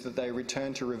criticisms is that they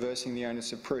return to reversing the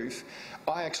onus of proof.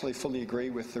 I actually fully agree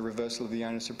with the reversal of the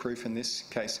onus of proof in this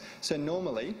case. So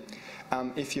normally,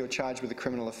 if you're charged with a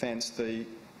criminal offence, the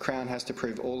Crown has to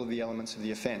prove all of the elements of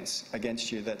the offence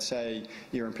against you, that say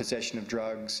you're in possession of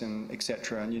drugs and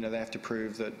etc. And, you know, they have to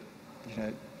prove that, you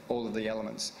know, all of the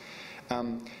elements.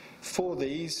 For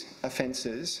these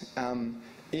offences,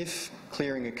 if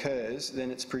clearing occurs, then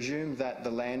it's presumed that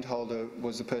the landholder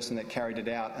was the person that carried it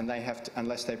out, and they have to,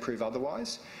 unless they prove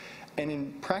otherwise. And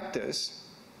in practice,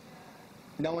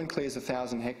 no one clears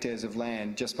 1,000 hectares of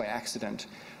land just by accident.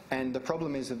 And the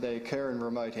problem is that they occur in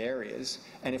remote areas,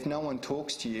 and if no one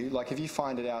talks to you, like if you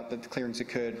find it out that the clearings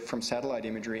occurred from satellite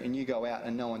imagery and you go out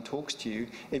and no one talks to you,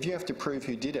 if you have to prove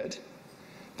who did it,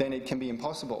 then it can be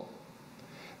impossible.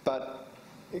 But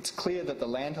it's clear that the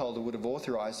landholder would have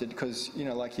authorised it because, you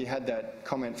know, like you had that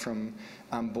comment from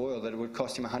Boyle that it would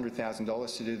cost him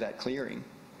 $100,000 to do that clearing.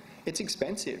 It's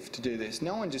expensive to do this.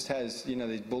 No one just has, you know,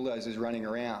 these bulldozers running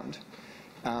around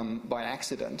by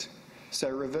accident. So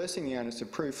reversing the onus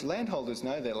of proof, landholders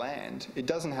know their land. It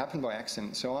doesn't happen by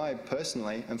accident. So I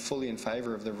personally am fully in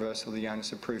favour of the reversal of the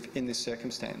onus of proof in this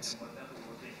circumstance.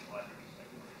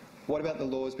 What about the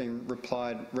laws being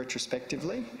applied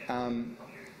retrospectively?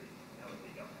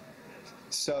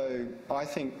 So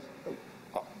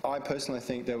I personally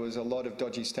think there was a lot of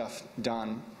dodgy stuff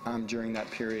done during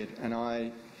that period, and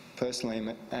I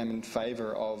personally am in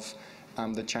favour of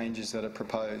the changes that are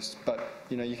proposed. But,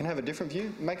 you know, you can have a different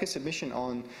view. Make a submission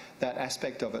on that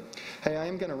aspect of it. Hey, I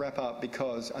am going to wrap up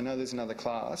because I know there's another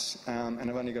class, and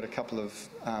I've only got a couple of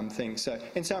things. So,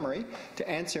 in summary, to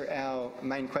answer our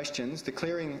main questions, the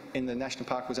clearing in the national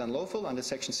park was unlawful under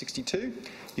Section 62.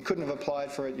 You couldn't have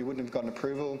applied for it. You wouldn't have gotten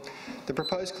approval. The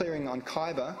proposed clearing on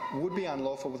Khyber would be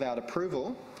unlawful without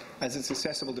approval, as it's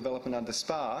accessible development under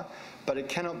SPA, but it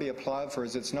cannot be applied for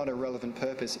as it's not a relevant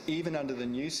purpose. Even under the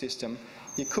new system,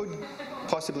 you could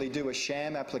possibly do a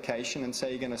sham application and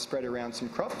say you're going to spread around some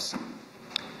crops.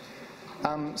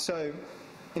 So,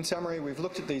 in summary, we've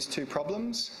looked at these two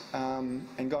problems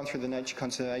and gone through the Nature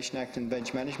Conservation Act and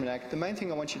Veg Management Act. The main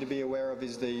thing I want you to be aware of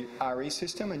is the RE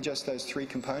system and just those 3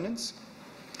 components.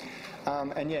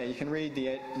 And yeah, you can read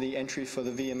the entry for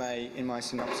the VMA in my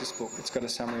synopsis book. It's got a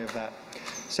summary of that.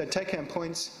 So take-home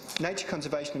points. Nature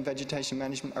conservation and vegetation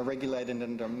management are regulated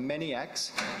under many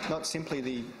acts, not simply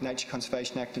the Nature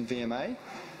Conservation Act and VMA.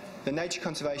 The Nature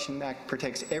Conservation Act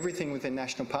protects everything within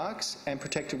national parks and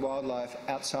protected wildlife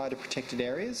outside of protected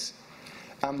areas.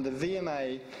 The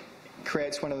VMA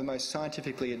creates one of the most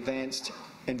scientifically advanced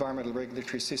environmental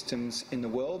regulatory systems in the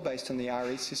world based on the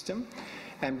RE system.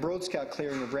 And broad-scale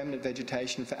clearing of remnant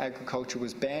vegetation for agriculture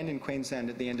was banned in Queensland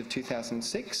at the end of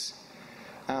 2006.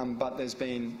 But there's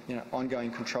been, you know,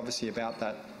 ongoing controversy about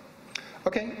that.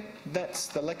 Okay, that's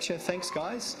the lecture. Thanks,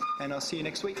 guys, and I'll see you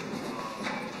next week.